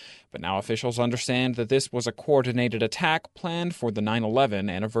online, but now officials understand that this was a coordinated attack planned for the 9/11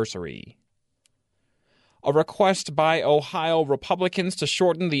 anniversary. A request by Ohio Republicans to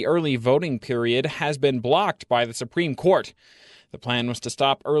shorten the early voting period has been blocked by the Supreme Court. The plan was to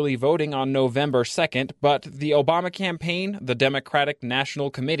stop early voting on November 2nd, but the Obama campaign, the Democratic National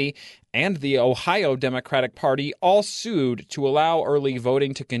Committee, and the Ohio Democratic Party all sued to allow early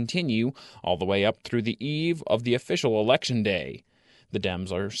voting to continue all the way up through the eve of the official election day. The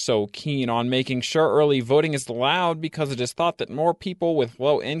Dems are so keen on making sure early voting is allowed because it is thought that more people with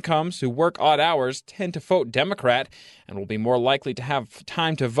low incomes who work odd hours tend to vote Democrat and will be more likely to have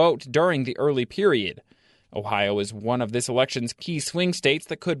time to vote during the early period. Ohio is one of this election's key swing states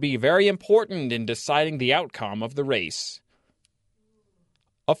that could be very important in deciding the outcome of the race.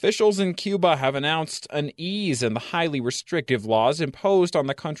 Officials in Cuba have announced an ease in the highly restrictive laws imposed on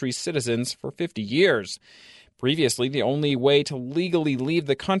the country's citizens for 50 years. Previously, the only way to legally leave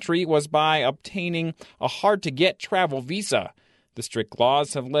the country was by obtaining a hard-to-get travel visa. The strict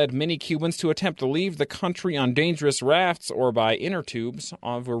laws have led many Cubans to attempt to leave the country on dangerous rafts or by inner tubes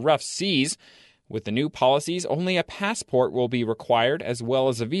over rough seas. With the new policies, only a passport will be required, as well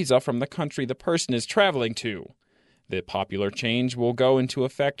as a visa from the country the person is traveling to. The popular change will go into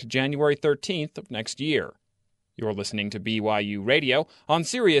effect January 13th of next year. You're listening to BYU Radio on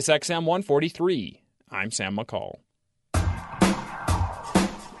Sirius XM 143. I'm Sam McCall.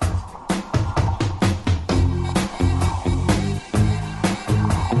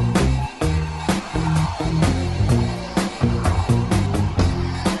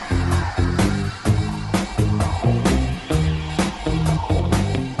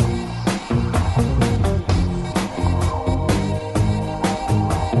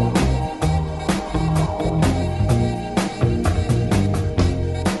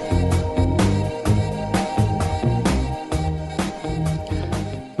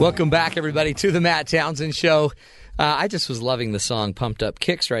 Welcome back, everybody, to the Matt Townsend Show. I just was loving the song Pumped Up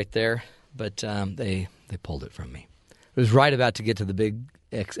Kicks right there, but they pulled it from me. It was right about to get to the big,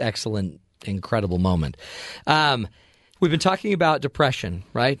 excellent, incredible moment. We've been talking about depression,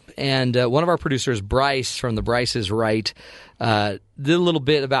 right? And one of our producers, Bryce, from the Bryce is Right, did a little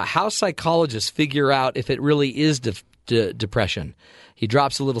bit about how psychologists figure out if it really is depression. He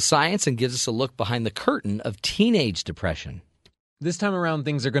drops a little science and gives us a look behind the curtain of teenage depression. This time around,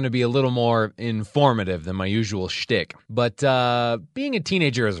 things are going to be a little more informative than my usual shtick. But being a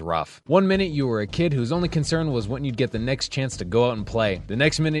teenager is rough. One minute you were a kid whose only concern was when you'd get the next chance to go out and play. The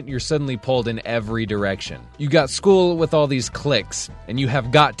next minute you're suddenly pulled in every direction. You got school with all these cliques, and you have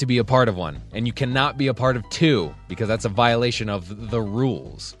got to be a part of one. And you cannot be a part of two, because that's a violation of the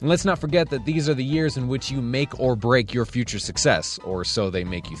rules. And let's not forget that these are the years in which you make or break your future success, or so they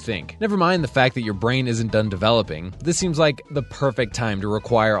make you think. Never mind the fact that your brain isn't done developing. This seems like the perfect time to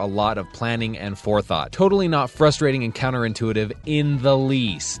require a lot of planning and forethought. Totally not frustrating and counterintuitive in the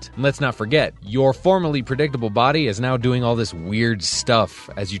least. And let's not forget, your formerly predictable body is now doing all this weird stuff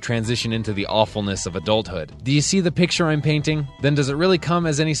as you transition into the awfulness of adulthood. Do you see the picture I'm painting? Then does it really come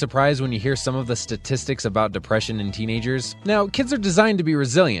as any surprise when you hear some of the statistics about depression in teenagers? Now, kids are designed to be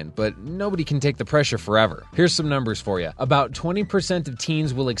resilient, but nobody can take the pressure forever. Here's some numbers for you. About 20% of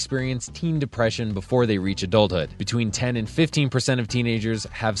teens will experience teen depression before they reach adulthood. Between 10 and 15% of teenagers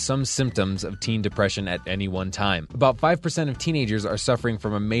have some symptoms of teen depression at any one time. About 5% of teenagers are suffering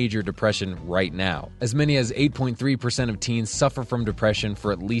from a major depression right now. As many as 8.3% of teens suffer from depression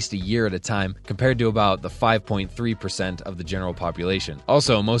for at least a year at a time, compared to about the 5.3% of the general population.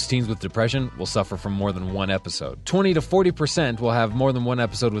 Also, most teens with depression will suffer from more than one episode. 20 to 40% will have more than one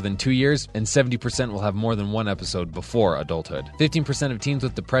episode within 2 years, and 70% will have more than one episode before adulthood. 15% of teens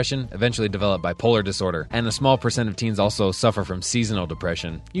with depression eventually develop bipolar disorder, and a small percent of teens also suffer from seasonal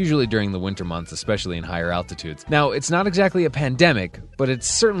depression, usually during the winter months, especially in higher altitudes. Now, it's not exactly a pandemic, but it's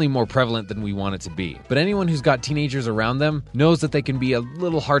certainly more prevalent than we want it to be. But anyone who's got teenagers around them knows that they can be a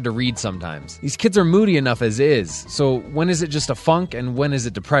little hard to read sometimes. These kids are moody enough as is, so when is it just a funk and when is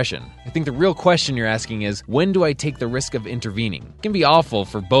it depression? I think the real question you're asking is, when do I take the risk of intervening? It can be awful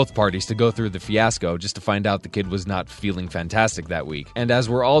for both parties to go through the fiasco just to find out the kid was not feeling fantastic that week. And as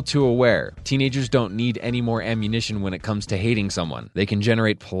we're all too aware, teenagers don't need any more ammunition when it comes to hating someone. They can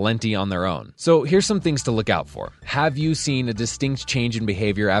generate plenty on their own. So here's some things to look out for. Have you seen a distinct change in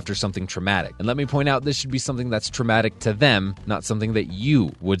behavior after something traumatic? And let me point out, this should be something that's traumatic to them, not something that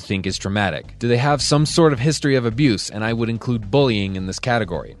you would think is traumatic. Do they have some sort of history of abuse? And I would include bullying in this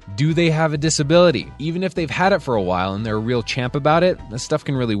category. Do they have a disability? Even if they've had it for a while and they're a real champ about it, this stuff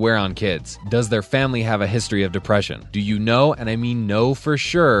can really wear on kids. Does their family have a history of depression? Do you know, and I mean know for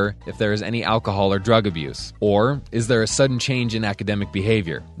sure, if there is any alcohol or drug abuse? Or is there a sudden change in academic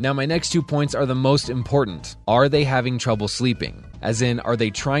behavior? Now, my next 2 points are the most important. Are they having trouble sleeping? As in, are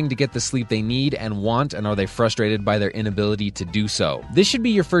they trying to get the sleep they need and want, and are they frustrated by their inability to do so? This should be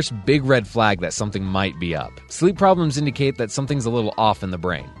your first big red flag that something might be up. Sleep problems indicate that something's a little off in the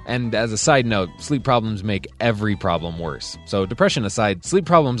brain. And as a side note, sleep problems make every problem worse. So depression aside, sleep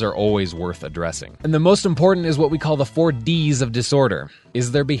problems are always worth addressing. And the most important is what we call the 4 Ds of disorder.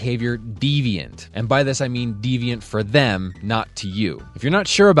 Is their behavior deviant? And by this I mean deviant for them, not to you. If you're not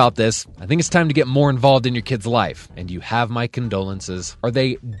sure about this, I think it's time to get more involved in your kid's life. And you have my condolences. Are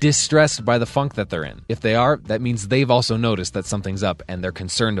they distressed by the funk that they're in? If they are, that means they've also noticed that something's up and they're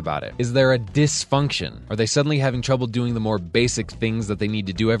concerned about it. Is there a dysfunction? Are they suddenly having trouble doing the more basic things that they need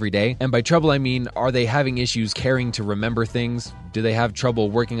to do every day? And by trouble I mean, are they having issues caring to remember things? Do they have trouble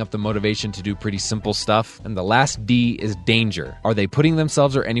working up the motivation to do pretty simple stuff? And the last D is danger. Are they putting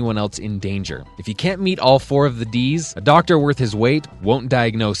themselves or anyone else in danger? If you can't meet all 4 of the Ds, a doctor worth his weight won't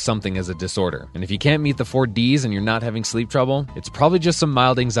diagnose something as a disorder. And if you can't meet the 4 Ds and you're not having sleep trouble, it's probably just some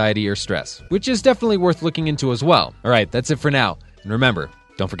mild anxiety or stress, which is definitely worth looking into as well. All right, that's it for now. And remember,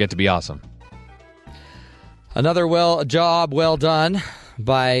 don't forget to be awesome. Another job well done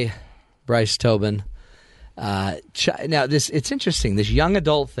by Bryce Tobin. Now, it's interesting. This young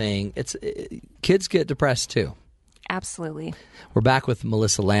adult thing, kids get depressed too. Absolutely. We're back with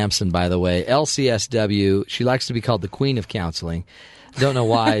Melissa Lamson, by the way. LCSW. She likes to be called the Queen of Counseling. Don't know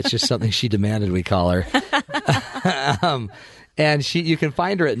why. It's just something she demanded we call her. And you can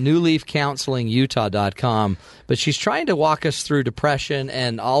find her at newleafcounselingutah.com. But she's trying to walk us through depression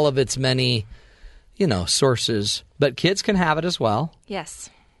and all of its many, sources. But kids can have it as well. Yes.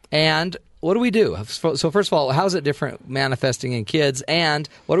 And what do we do? So first of all, how is it different manifesting in kids? And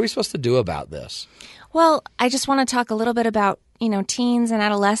what are we supposed to do about this? Well, I just want to talk a little bit about, teens and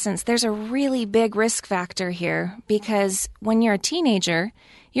adolescents. There's a really big risk factor here because when you're a teenager,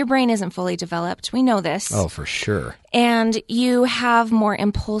 your brain isn't fully developed. We know this. Oh, for sure. And you have more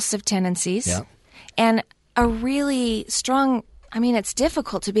impulsive tendencies. Yeah. And a really strong, it's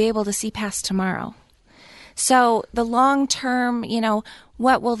difficult to be able to see past tomorrow. So the long term,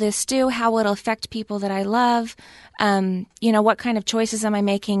 what will this do? How will it affect people that I love? What kind of choices am I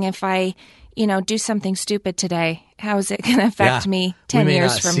making if I do something stupid today? how is it going to affect me 10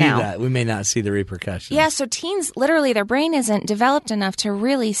 years from now? We may not see the repercussions. Yeah, so teens, literally, their brain isn't developed enough to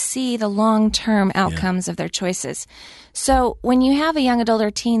really see the long-term outcomes of their choices. So when you have a young adult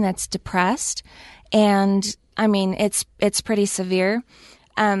or teen that's depressed, and, I mean, it's pretty severe,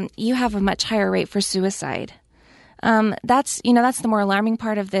 you have a much higher rate for suicide. That's the more alarming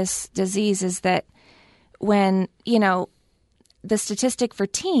part of this disease is that when, the statistic for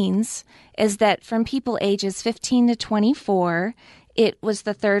teens is that from people ages 15 to 24, it was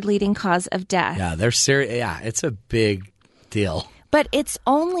the third leading cause of death. Yeah, they're serious. Yeah, it's a big deal. But it's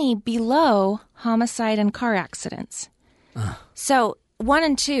only below homicide and car accidents. So 1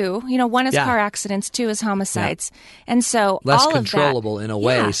 and 2, 1 is car accidents, 2 is homicides. Yeah. And so less all controllable of that, in a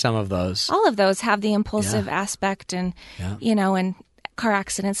way, some of those. All of those have the impulsive aspect and, and car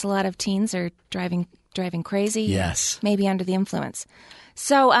accidents, a lot of teens are driving crazy. Yes. Maybe under the influence.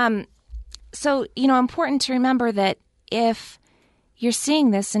 So, important to remember that if you're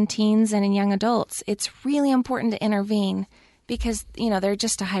seeing this in teens and in young adults, it's really important to intervene because, they're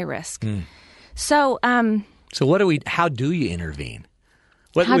just a high risk. So, how do you intervene?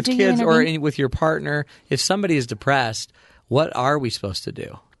 With kids or with your partner, if somebody is depressed, what are we supposed to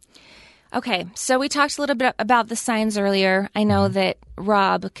do? Okay, so we talked a little bit about the signs earlier. I know that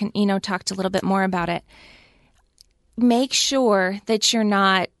Rob talked a little bit more about it. Make sure that you're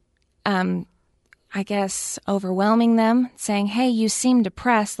not, overwhelming them, saying, hey, you seem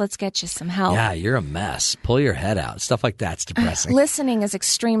depressed, let's get you some help. Yeah, you're a mess. Pull your head out. Stuff like that's depressing. Listening is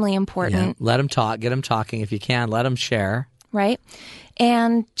extremely important. Yeah. Let them talk. Get them talking if you can. Let them share. Right?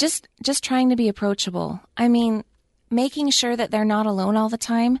 And just trying to be approachable. I mean, making sure that they're not alone all the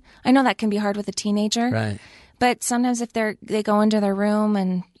time. I know that can be hard with a teenager. Right. But sometimes if they go into their room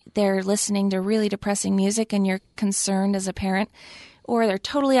and they're listening to really depressing music and you're concerned as a parent, or they're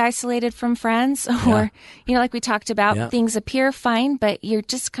totally isolated from friends, or, like we talked about, things appear fine, but you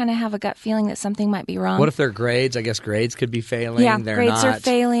just kind of have a gut feeling that something might be wrong. What if their grades? I guess grades could be failing. Yeah, grades are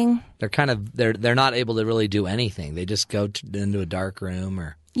failing. They're they're not able to really do anything. They just go into a dark room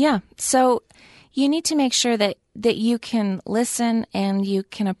or... Yeah. So you need to make sure that you can listen and you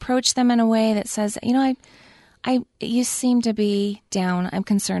can approach them in a way that says, you seem to be down. I'm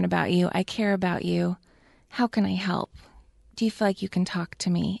concerned about you. I care about you. How can I help? Do you feel like you can talk to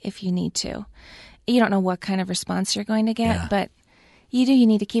me if you need to? You don't know what kind of response you're going to get, but you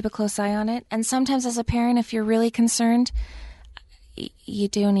need to keep a close eye on it. And sometimes as a parent, if you're really concerned, you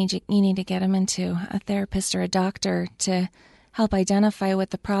need to get them into a therapist or a doctor to help identify what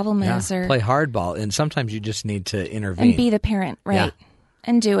the problem is. Or play hardball. And sometimes you just need to intervene. And be the parent, right? Yeah.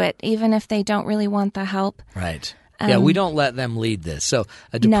 And do it, even if they don't really want the help. Right. We don't let them lead this. So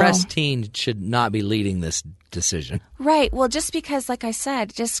a depressed teen should not be leading this decision. Right. Well, just because, like I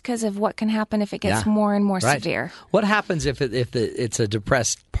said, just because of what can happen if it gets more and more severe. What happens if it's a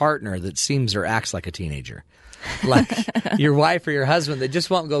depressed partner that seems or acts like a teenager? Like your wife or your husband that just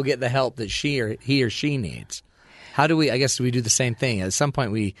won't go get the help that he or she needs. How do we do the same thing? At some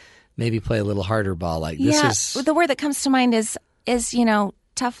point we maybe play a little harder ball. Like this is... The word that comes to mind is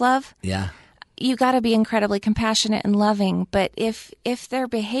tough love. Yeah. You got to be incredibly compassionate and loving. But if their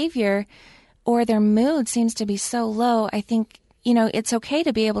behavior or their mood seems to be so low, I think, it's okay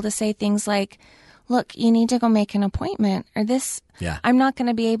to be able to say things like, look, you need to go make an appointment, or this, I'm not going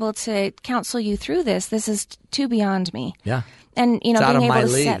to be able to counsel you through this. This is too beyond me. Yeah. And, being able to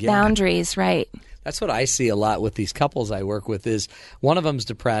set boundaries, right. That's what I see a lot with these couples I work with is one of them's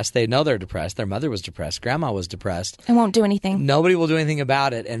depressed. They know they're depressed. Their mother was depressed. Grandma was depressed. And won't do anything. Nobody will do anything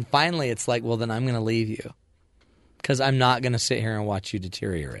about it. And finally it's like, well, then I'm going to leave you because I'm not going to sit here and watch you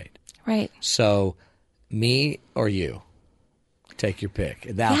deteriorate. Right. So me or you, take your pick.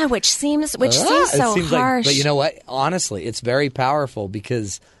 Which seems so harsh. But you know what? Honestly, it's very powerful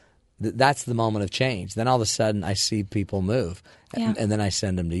because that's the moment of change. Then all of a sudden I see people move and then I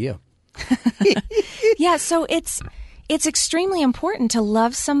send them to you. Yeah, so it's extremely important to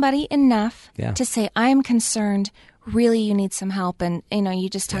love somebody enough to say, I'm concerned, really you need some help. And, you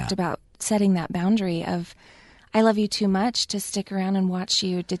just talked about setting that boundary of, I love you too much to stick around and watch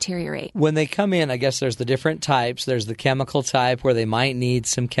you deteriorate. When they come in, I guess there's the different types. There's the chemical type where they might need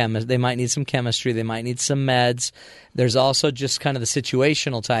some chemistry, they might need some meds. There's also just kind of the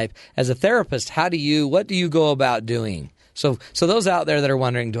situational type. As a therapist, what do you go about doing? So those out there that are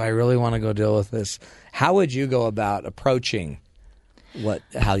wondering, do I really want to go deal with this? How would you go about approaching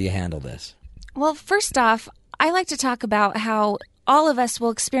how you handle this? Well, first off, I like to talk about how all of us will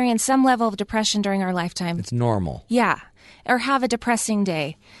experience some level of depression during our lifetime. It's normal. Yeah. Or have a depressing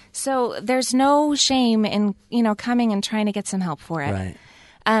day. So there's no shame in, coming and trying to get some help for it. Right.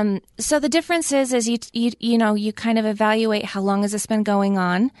 So the difference is you kind of evaluate how long has this been going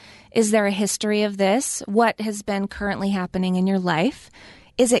on? Is there a history of this? What has been currently happening in your life?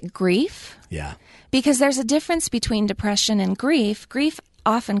 Is it grief? Yeah. Because there's a difference between depression and grief. Grief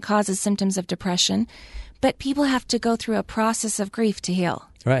often causes symptoms of depression, but people have to go through a process of grief to heal.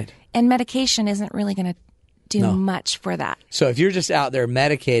 Right. And medication isn't really going to do much for that. So if you're just out there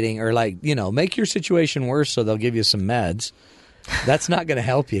medicating or make your situation worse so they'll give you some meds, that's not going to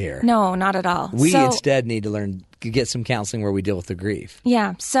help you here. No, not at all. We instead need to learn to get some counseling where we deal with the grief.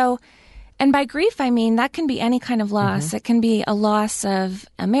 Yeah. So, and by grief, I mean that can be any kind of loss. Mm-hmm. It can be a loss of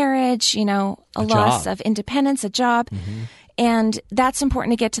a marriage, a loss of independence, a job. Mm-hmm. And that's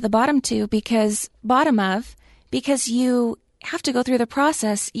important to get to the bottom to because you have to go through the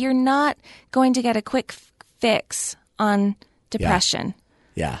process. You're not going to get a quick fix on depression.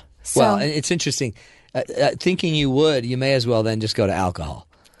 Yeah. So, well, it's interesting. Thinking you would, you may as well then just go to alcohol.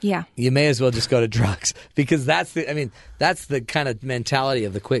 Yeah. You may as well just go to drugs because that's the kind of mentality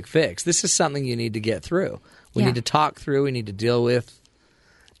of the quick fix. This is something you need to get through. We need to talk through. We need to deal with.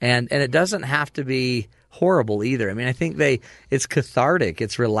 And it doesn't have to be horrible either. I mean, I think it's cathartic.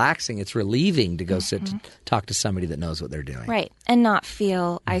 It's relaxing. It's relieving to go sit to talk to somebody that knows what they're doing. Right. And not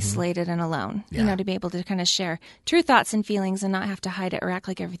feel isolated and alone. Yeah. To be able to kind of share true thoughts and feelings and not have to hide it or act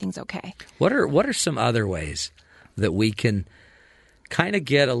like everything's okay. What are some other ways that we can kind of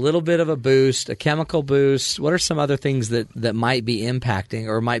get a little bit of a boost, a chemical boost? What are some other things that might be impacting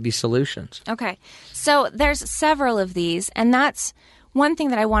or might be solutions? Okay. So there's several of these, and that's one thing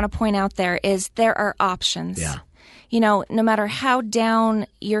that I want to point out there is there are options. Yeah. No matter how down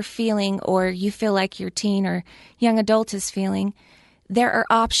you're feeling or you feel like your teen or young adult is feeling, there are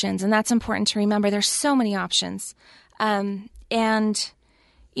options, and that's important to remember. There's so many options.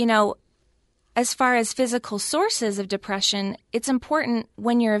 As far as physical sources of depression, it's important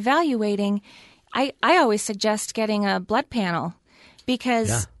when you're evaluating. I always suggest getting a blood panel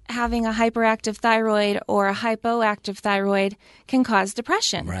because having a hyperactive thyroid or a hypoactive thyroid can cause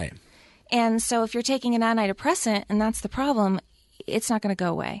depression. Right. And so if you're taking an antidepressant and that's the problem, it's not going to go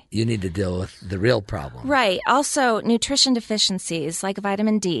away. You need to deal with the real problem. Right. Also, nutrition deficiencies like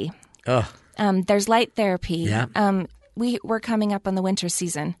vitamin D. There's light therapy. Yeah. We're coming up on the winter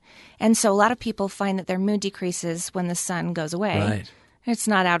season. And so a lot of people find that their mood decreases when the sun goes away. Right. It's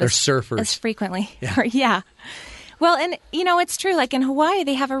not out as frequently. Yeah. Well, and, it's true. Like in Hawaii,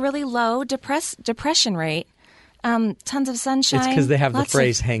 they have a really low depression rate. Tons of sunshine. It's because they have the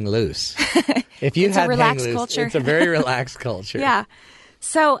phrase hang loose. If you had hang loose, culture. It's a very relaxed culture. Yeah.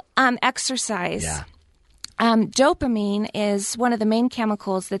 So exercise. Yeah. Dopamine is one of the main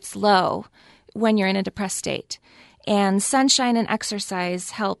chemicals that's low when you're in a depressed state. And sunshine and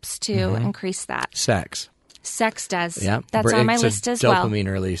exercise helps to increase that. Sex does. Yep. That's on my list as well.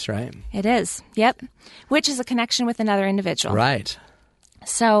 Dopamine release, right? It is. Yep. Which is a connection with another individual. Right.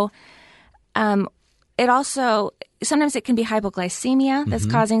 So it also, sometimes it can be hypoglycemia that's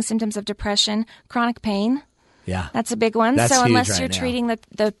causing symptoms of depression, chronic pain. Yeah. That's a big one. That's so huge unless right you're now. treating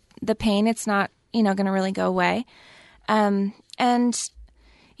the pain, it's not, going to really go away. And,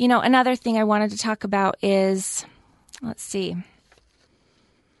 another thing I wanted to talk about is, let's see.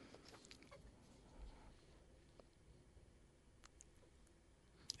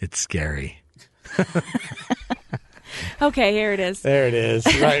 It's scary. Okay, here it is. There it is,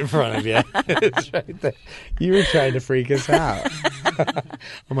 right in front of you. It's right there. You were trying to freak us out.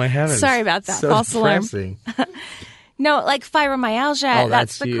 Oh, my heavens. Sorry about that. So False alarm. No, like fibromyalgia. Oh,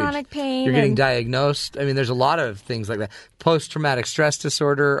 that's the huge. chronic pain. You're getting diagnosed. I mean, there's a lot of things like that. Post-traumatic stress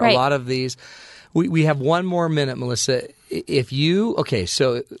disorder, Right. a lot of these. We have one more minute, Melissa.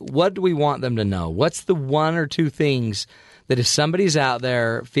 So what do we want them to know? What's the one or two things that if somebody's out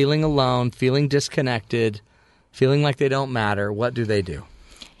there feeling alone, feeling disconnected, feeling like they don't matter, what do they do?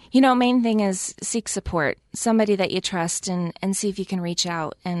 Main thing is seek support, somebody that you trust, and see if you can reach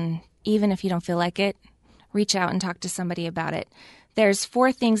out. And even if you don't feel like it, reach out and talk to somebody about it. There's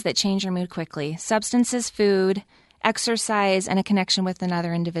 4 things that change your mood quickly: substances, food, exercise, and a connection with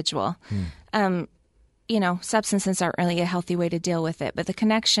another individual. Substances aren't really a healthy way to deal with it, but the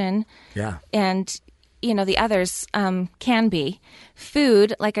connection and the others can be.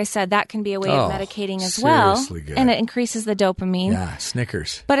 Food, like I said, that can be a way of medicating as well. Good. And it increases the dopamine. Yeah,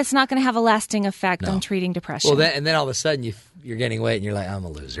 Snickers. But it's not going to have a lasting effect on treating depression. Well, then all of a sudden you're gaining weight and you're like, I'm a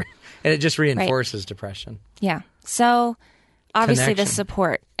loser. And it just reinforces depression. Yeah. So obviously the Connection.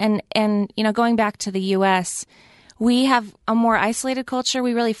 support. And going back to the U.S., we have a more isolated culture.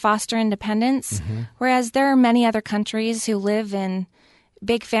 We really foster independence, whereas there are many other countries who live in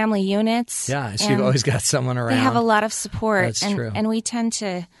big family units. Yeah, so and you've always got someone around. They have a lot of support. That's and, true. And we tend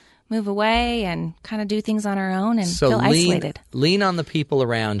to move away and kind of do things on our own and So feel isolated. lean on the people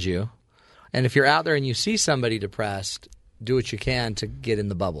around you. And if you're out there and you see somebody depressed, do what you can to get in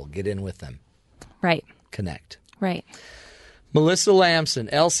the bubble. Get in with them. Right. Connect. Right. Melissa Lamson,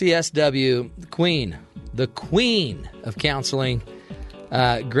 LCSW, the queen of counseling.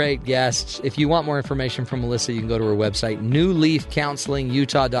 Great guests. If you want more information from Melissa, you can go to her website,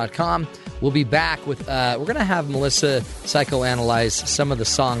 newleafcounselingutah.com. We'll be back with, we're going to have Melissa psychoanalyze some of the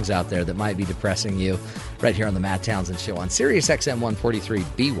songs out there that might be depressing you right here on the Matt Townsend Show on Sirius XM 143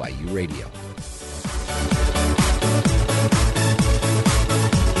 BYU Radio.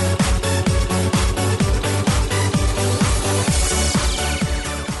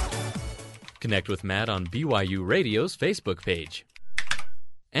 Connect with Matt on BYU Radio's Facebook page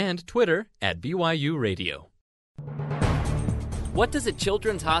and Twitter at BYU Radio. What does a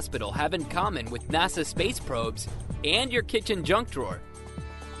children's hospital have in common with NASA space probes and your kitchen junk drawer?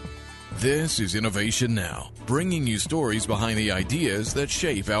 This is Innovation Now, bringing you stories behind the ideas that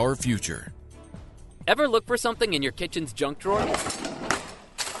shape our future. Ever look for something in your kitchen's junk drawer?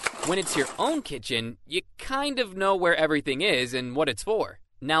 When it's your own kitchen, you kind of know where everything is and what it's for.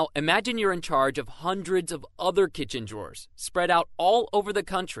 Now, imagine you're in charge of hundreds of other kitchen drawers spread out all over the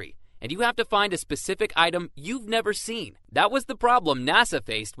country, and you have to find a specific item you've never seen. That was the problem NASA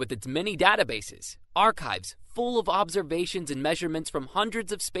faced with its many databases, archives full of observations and measurements from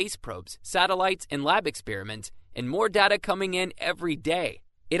hundreds of space probes, satellites, and lab experiments, and more data coming in every day.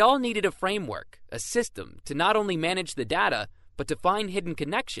 It all needed a framework, a system to not only manage the data, but to find hidden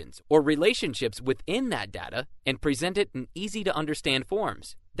connections or relationships within that data and present it in easy-to-understand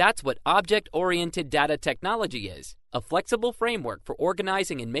forms. That's what object-oriented data technology is, a flexible framework for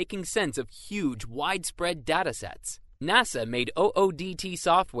organizing and making sense of huge, widespread data sets. NASA made OODT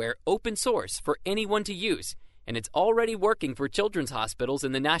software open source for anyone to use, and it's already working for children's hospitals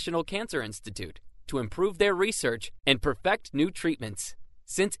and the National Cancer Institute to improve their research and perfect new treatments.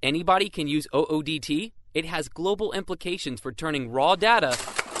 Since anybody can use OODT, it has global implications for turning raw data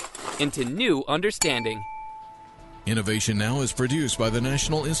into new understanding. Innovation Now is produced by the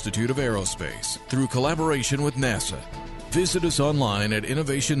National Institute of Aerospace through collaboration with NASA. Visit us online at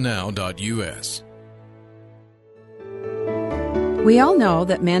innovationnow.us. We all know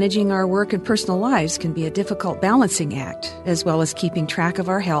that managing our work and personal lives can be a difficult balancing act, as well as keeping track of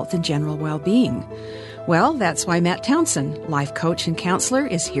our health and general well-being. Well, that's why Matt Townsend, life coach and counselor,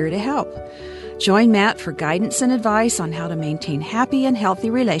 is here to help. Join Matt for guidance and advice on how to maintain happy and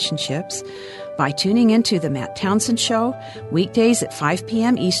healthy relationships by tuning into The Matt Townsend Show, weekdays at 5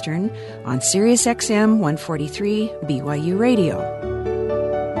 p.m. Eastern on Sirius XM 143 BYU Radio.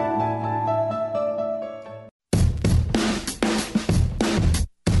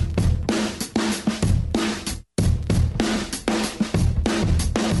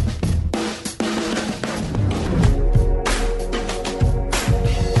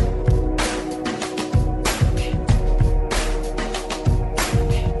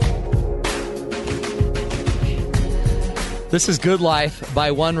 This is Good Life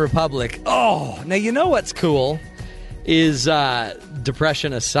by One Republic. Oh, now you know what's cool is,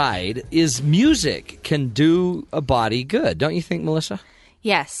 depression aside, is music can do a body good. Don't you think, Melissa?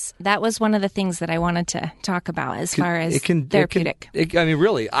 Yes, that was one of the things that I wanted to talk about as far as therapeutic. I mean,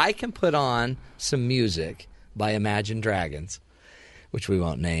 really, I can put on some music by Imagine Dragons, which we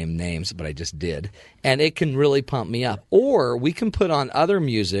won't name names, but I just did, and it can really pump me up. Or we can put on other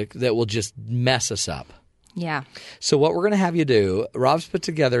music that will just mess us up. Yeah. So what we're going to have you do, Rob's put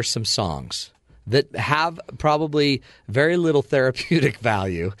together some songs that have probably very little therapeutic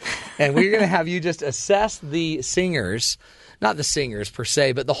value, and we're going to have you just assess the singers, not the singers per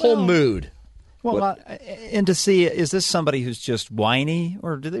se, but the whole mood. Well, and to see, is this somebody who's just whiny,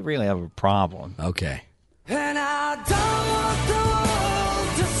 or do they really have a problem? Okay. And I don't want the world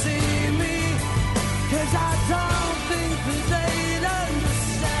to see me, 'cause I don't think that they'd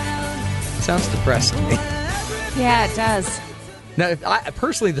understand. Sounds depressing. Yeah, it does. Now,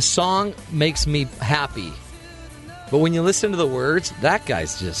 personally, the song makes me happy. But when you listen to the words, that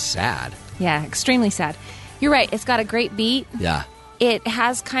guy's just sad. Yeah, extremely sad. You're right. It's got a great beat. Yeah. It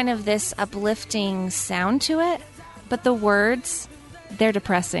has kind of this uplifting sound to it, but the words, they're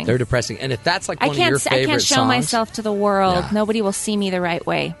depressing. They're depressing. And if that's like one of your favorite songs... I can't show myself to the world. Yeah. Nobody will see me the right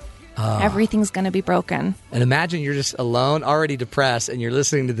way. Everything's going to be broken. And imagine you're just alone, already depressed, and you're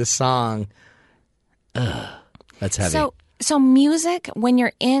listening to this song. That's heavy. So music, when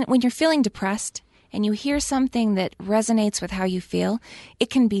you're feeling depressed and you hear something that resonates with how you feel,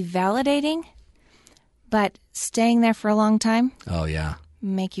 it can be validating, but staying there for a long time. Oh, yeah.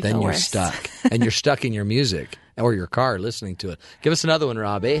 make you then feel you're worse. stuck. And you're stuck in your music or your car listening to it. Give us another one,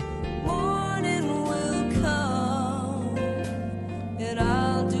 Robbie. Morning will come, and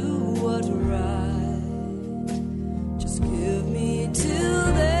I'll do what's right. Just give me till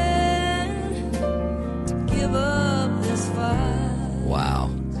then to give up this fight. Wow.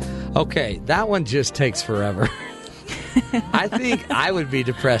 Okay, that one just takes forever. I think I would be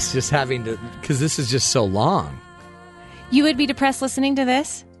depressed just having to, because this is just so long. You would be depressed listening to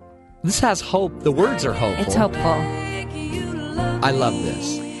this? This has hope. The words are hopeful. It's hopeful. I love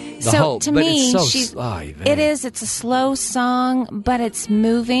this. The So hope, to but me, it's so she's, man. it is. It's a slow song, but it's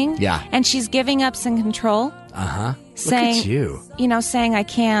moving. Yeah. And she's giving up some control. Uh-huh. Saying, Look at you. Saying, I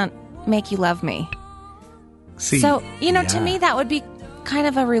can't make you love me. See, So, to yeah. me, that would be kind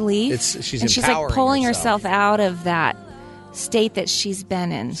of a relief. She's and she's like empowering pulling herself. herself out of that state that she's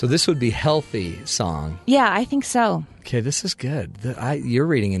been in. So this would be healthy song. Yeah, I think so. Okay, this is good. You're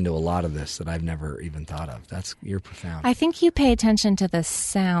reading into a lot of this that I've never even thought of. You're profound. I think you pay attention to the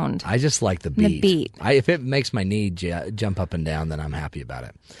sound. I just like the The beat. If it makes my knee jump up and down, then I'm happy about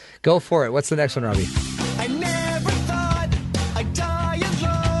it. Go for it. What's the next one, Robbie? I never thought I'd die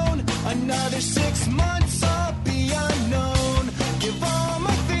alone. Another 6 months I'll be unknown. Give all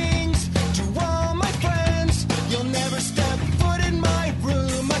my things to all my friends. You'll never step foot in my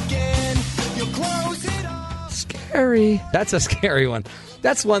room again. You'll close it off. Scary. That's a scary one.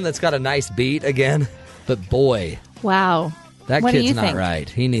 That's one that's got a nice beat again. But boy, Wow. that What do kid's you not think? right.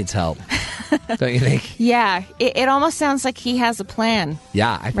 He needs help. Don't you think? Yeah, it almost sounds like he has a plan.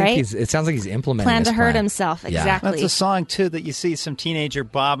 Yeah, I think Right? it sounds like he's implementing Plan this to hurt plan. himself. Yeah. Exactly. That's a song, too, that you see some teenager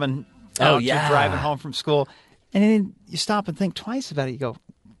bobbing Oh, out yeah. to driving home from school. And then you stop and think twice about it. You go,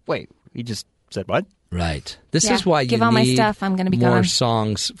 wait, he just said what? Right. This Yeah. is why you Give all my need stuff, I'm gonna be more gone.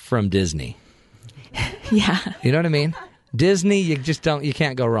 songs from Disney. Yeah. You know what I mean? Disney, you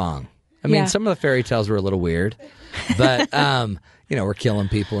can't go wrong. I mean, Yeah. some of the fairy tales were a little weird, but we're killing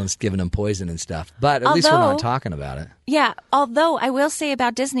people and giving them poison and stuff. But at least we're Although- not talking about it. Yeah, although I will say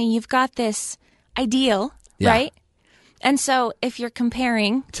about Disney, you've got this ideal, Yeah. right? And so if you're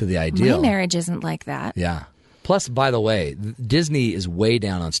comparing To the ideal. my marriage isn't like that. Yeah. Plus, by the way, Disney is way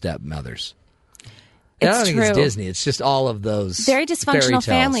down on stepmothers. I It's don't think it's true. Disney. It's just all of those Very dysfunctional fairy tales.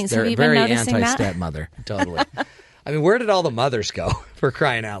 families. They're Have you been very noticing that? anti-stepmother. Totally. I mean, where did all the mothers go for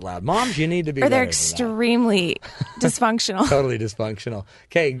crying out loud? Moms, you need to be Or they're better than that. extremely dysfunctional. Totally dysfunctional.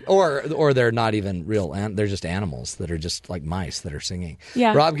 Okay, or they're not even real. They're just animals that are just like mice that are singing.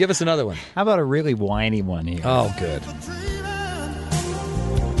 Yeah. Rob, give us another one. How about a really whiny one here? Oh, good.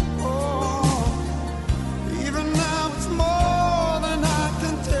 Even now it's more than I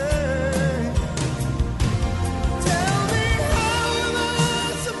can take. Tell me how am I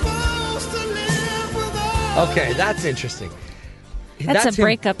supposed to live without Okay, that's interesting. That's a him-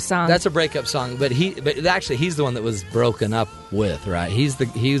 breakup song. That's a breakup song, but actually he's the one that was broken up with, right? He's the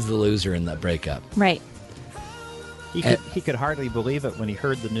loser in that breakup. Right. He could hardly believe it when he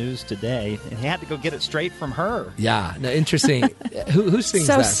heard the news today, and he had to go get it straight from her. Yeah, no, interesting. Who sings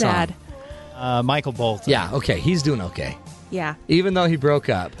So that sad. song? Michael Bolton. Yeah, okay, he's doing okay. Yeah. Even though he broke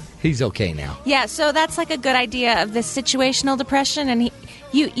up, he's okay now. Yeah, so that's like a good idea of this situational depression, and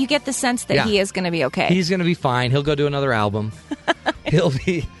you get the sense that Yeah. he is going to be okay. He's going to be fine. He'll go do another album. He'll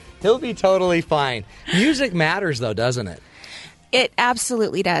be totally fine. Music matters, though, doesn't it? It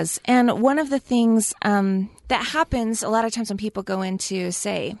absolutely does. And one of the things that happens a lot of times when people go into,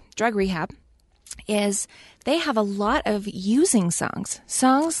 say, drug rehab, is they have a lot of using songs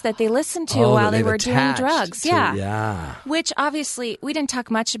that they listened to while they they've were doing attached drugs. to- yeah. Which obviously, we didn't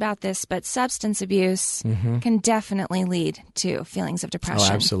talk much about this, but substance abuse Mhm. can definitely lead to feelings of depression.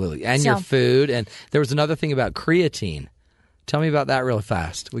 Oh, absolutely. And So- your food. And there was another thing about creatine. Tell me about that real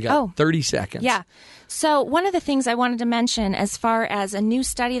fast. We got 30 seconds. Yeah. So one of the things I wanted to mention as far as a new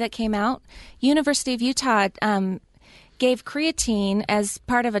study that came out, University of Utah gave creatine as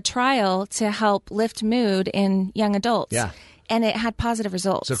part of a trial to help lift mood in young adults. Yeah. And it had positive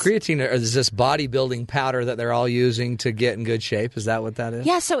results. So creatine is this bodybuilding powder that they're all using to get in good shape. Is that what that is?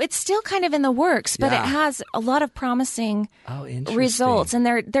 Yeah, so it's still kind of in the works, but Yeah. it has a lot of promising interesting. results. And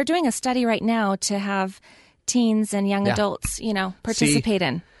they're doing a study right now to have teens and young Yeah. adults, participate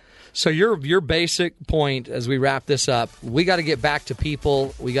in. So your basic point as we wrap this up, we got to get back to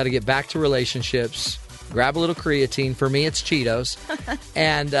people. We got to get back to relationships. Grab a little creatine. For me, it's Cheetos.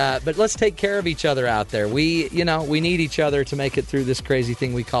 And but let's take care of each other out there. We need each other to make it through this crazy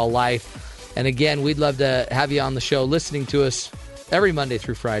thing we call life. And again, we'd love to have you on the show listening to us every Monday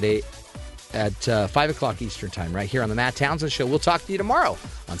through Friday at 5 o'clock Eastern Time right here on the Matt Townsend Show. We'll talk to you tomorrow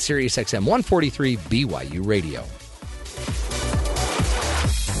on Sirius XM 143 BYU Radio.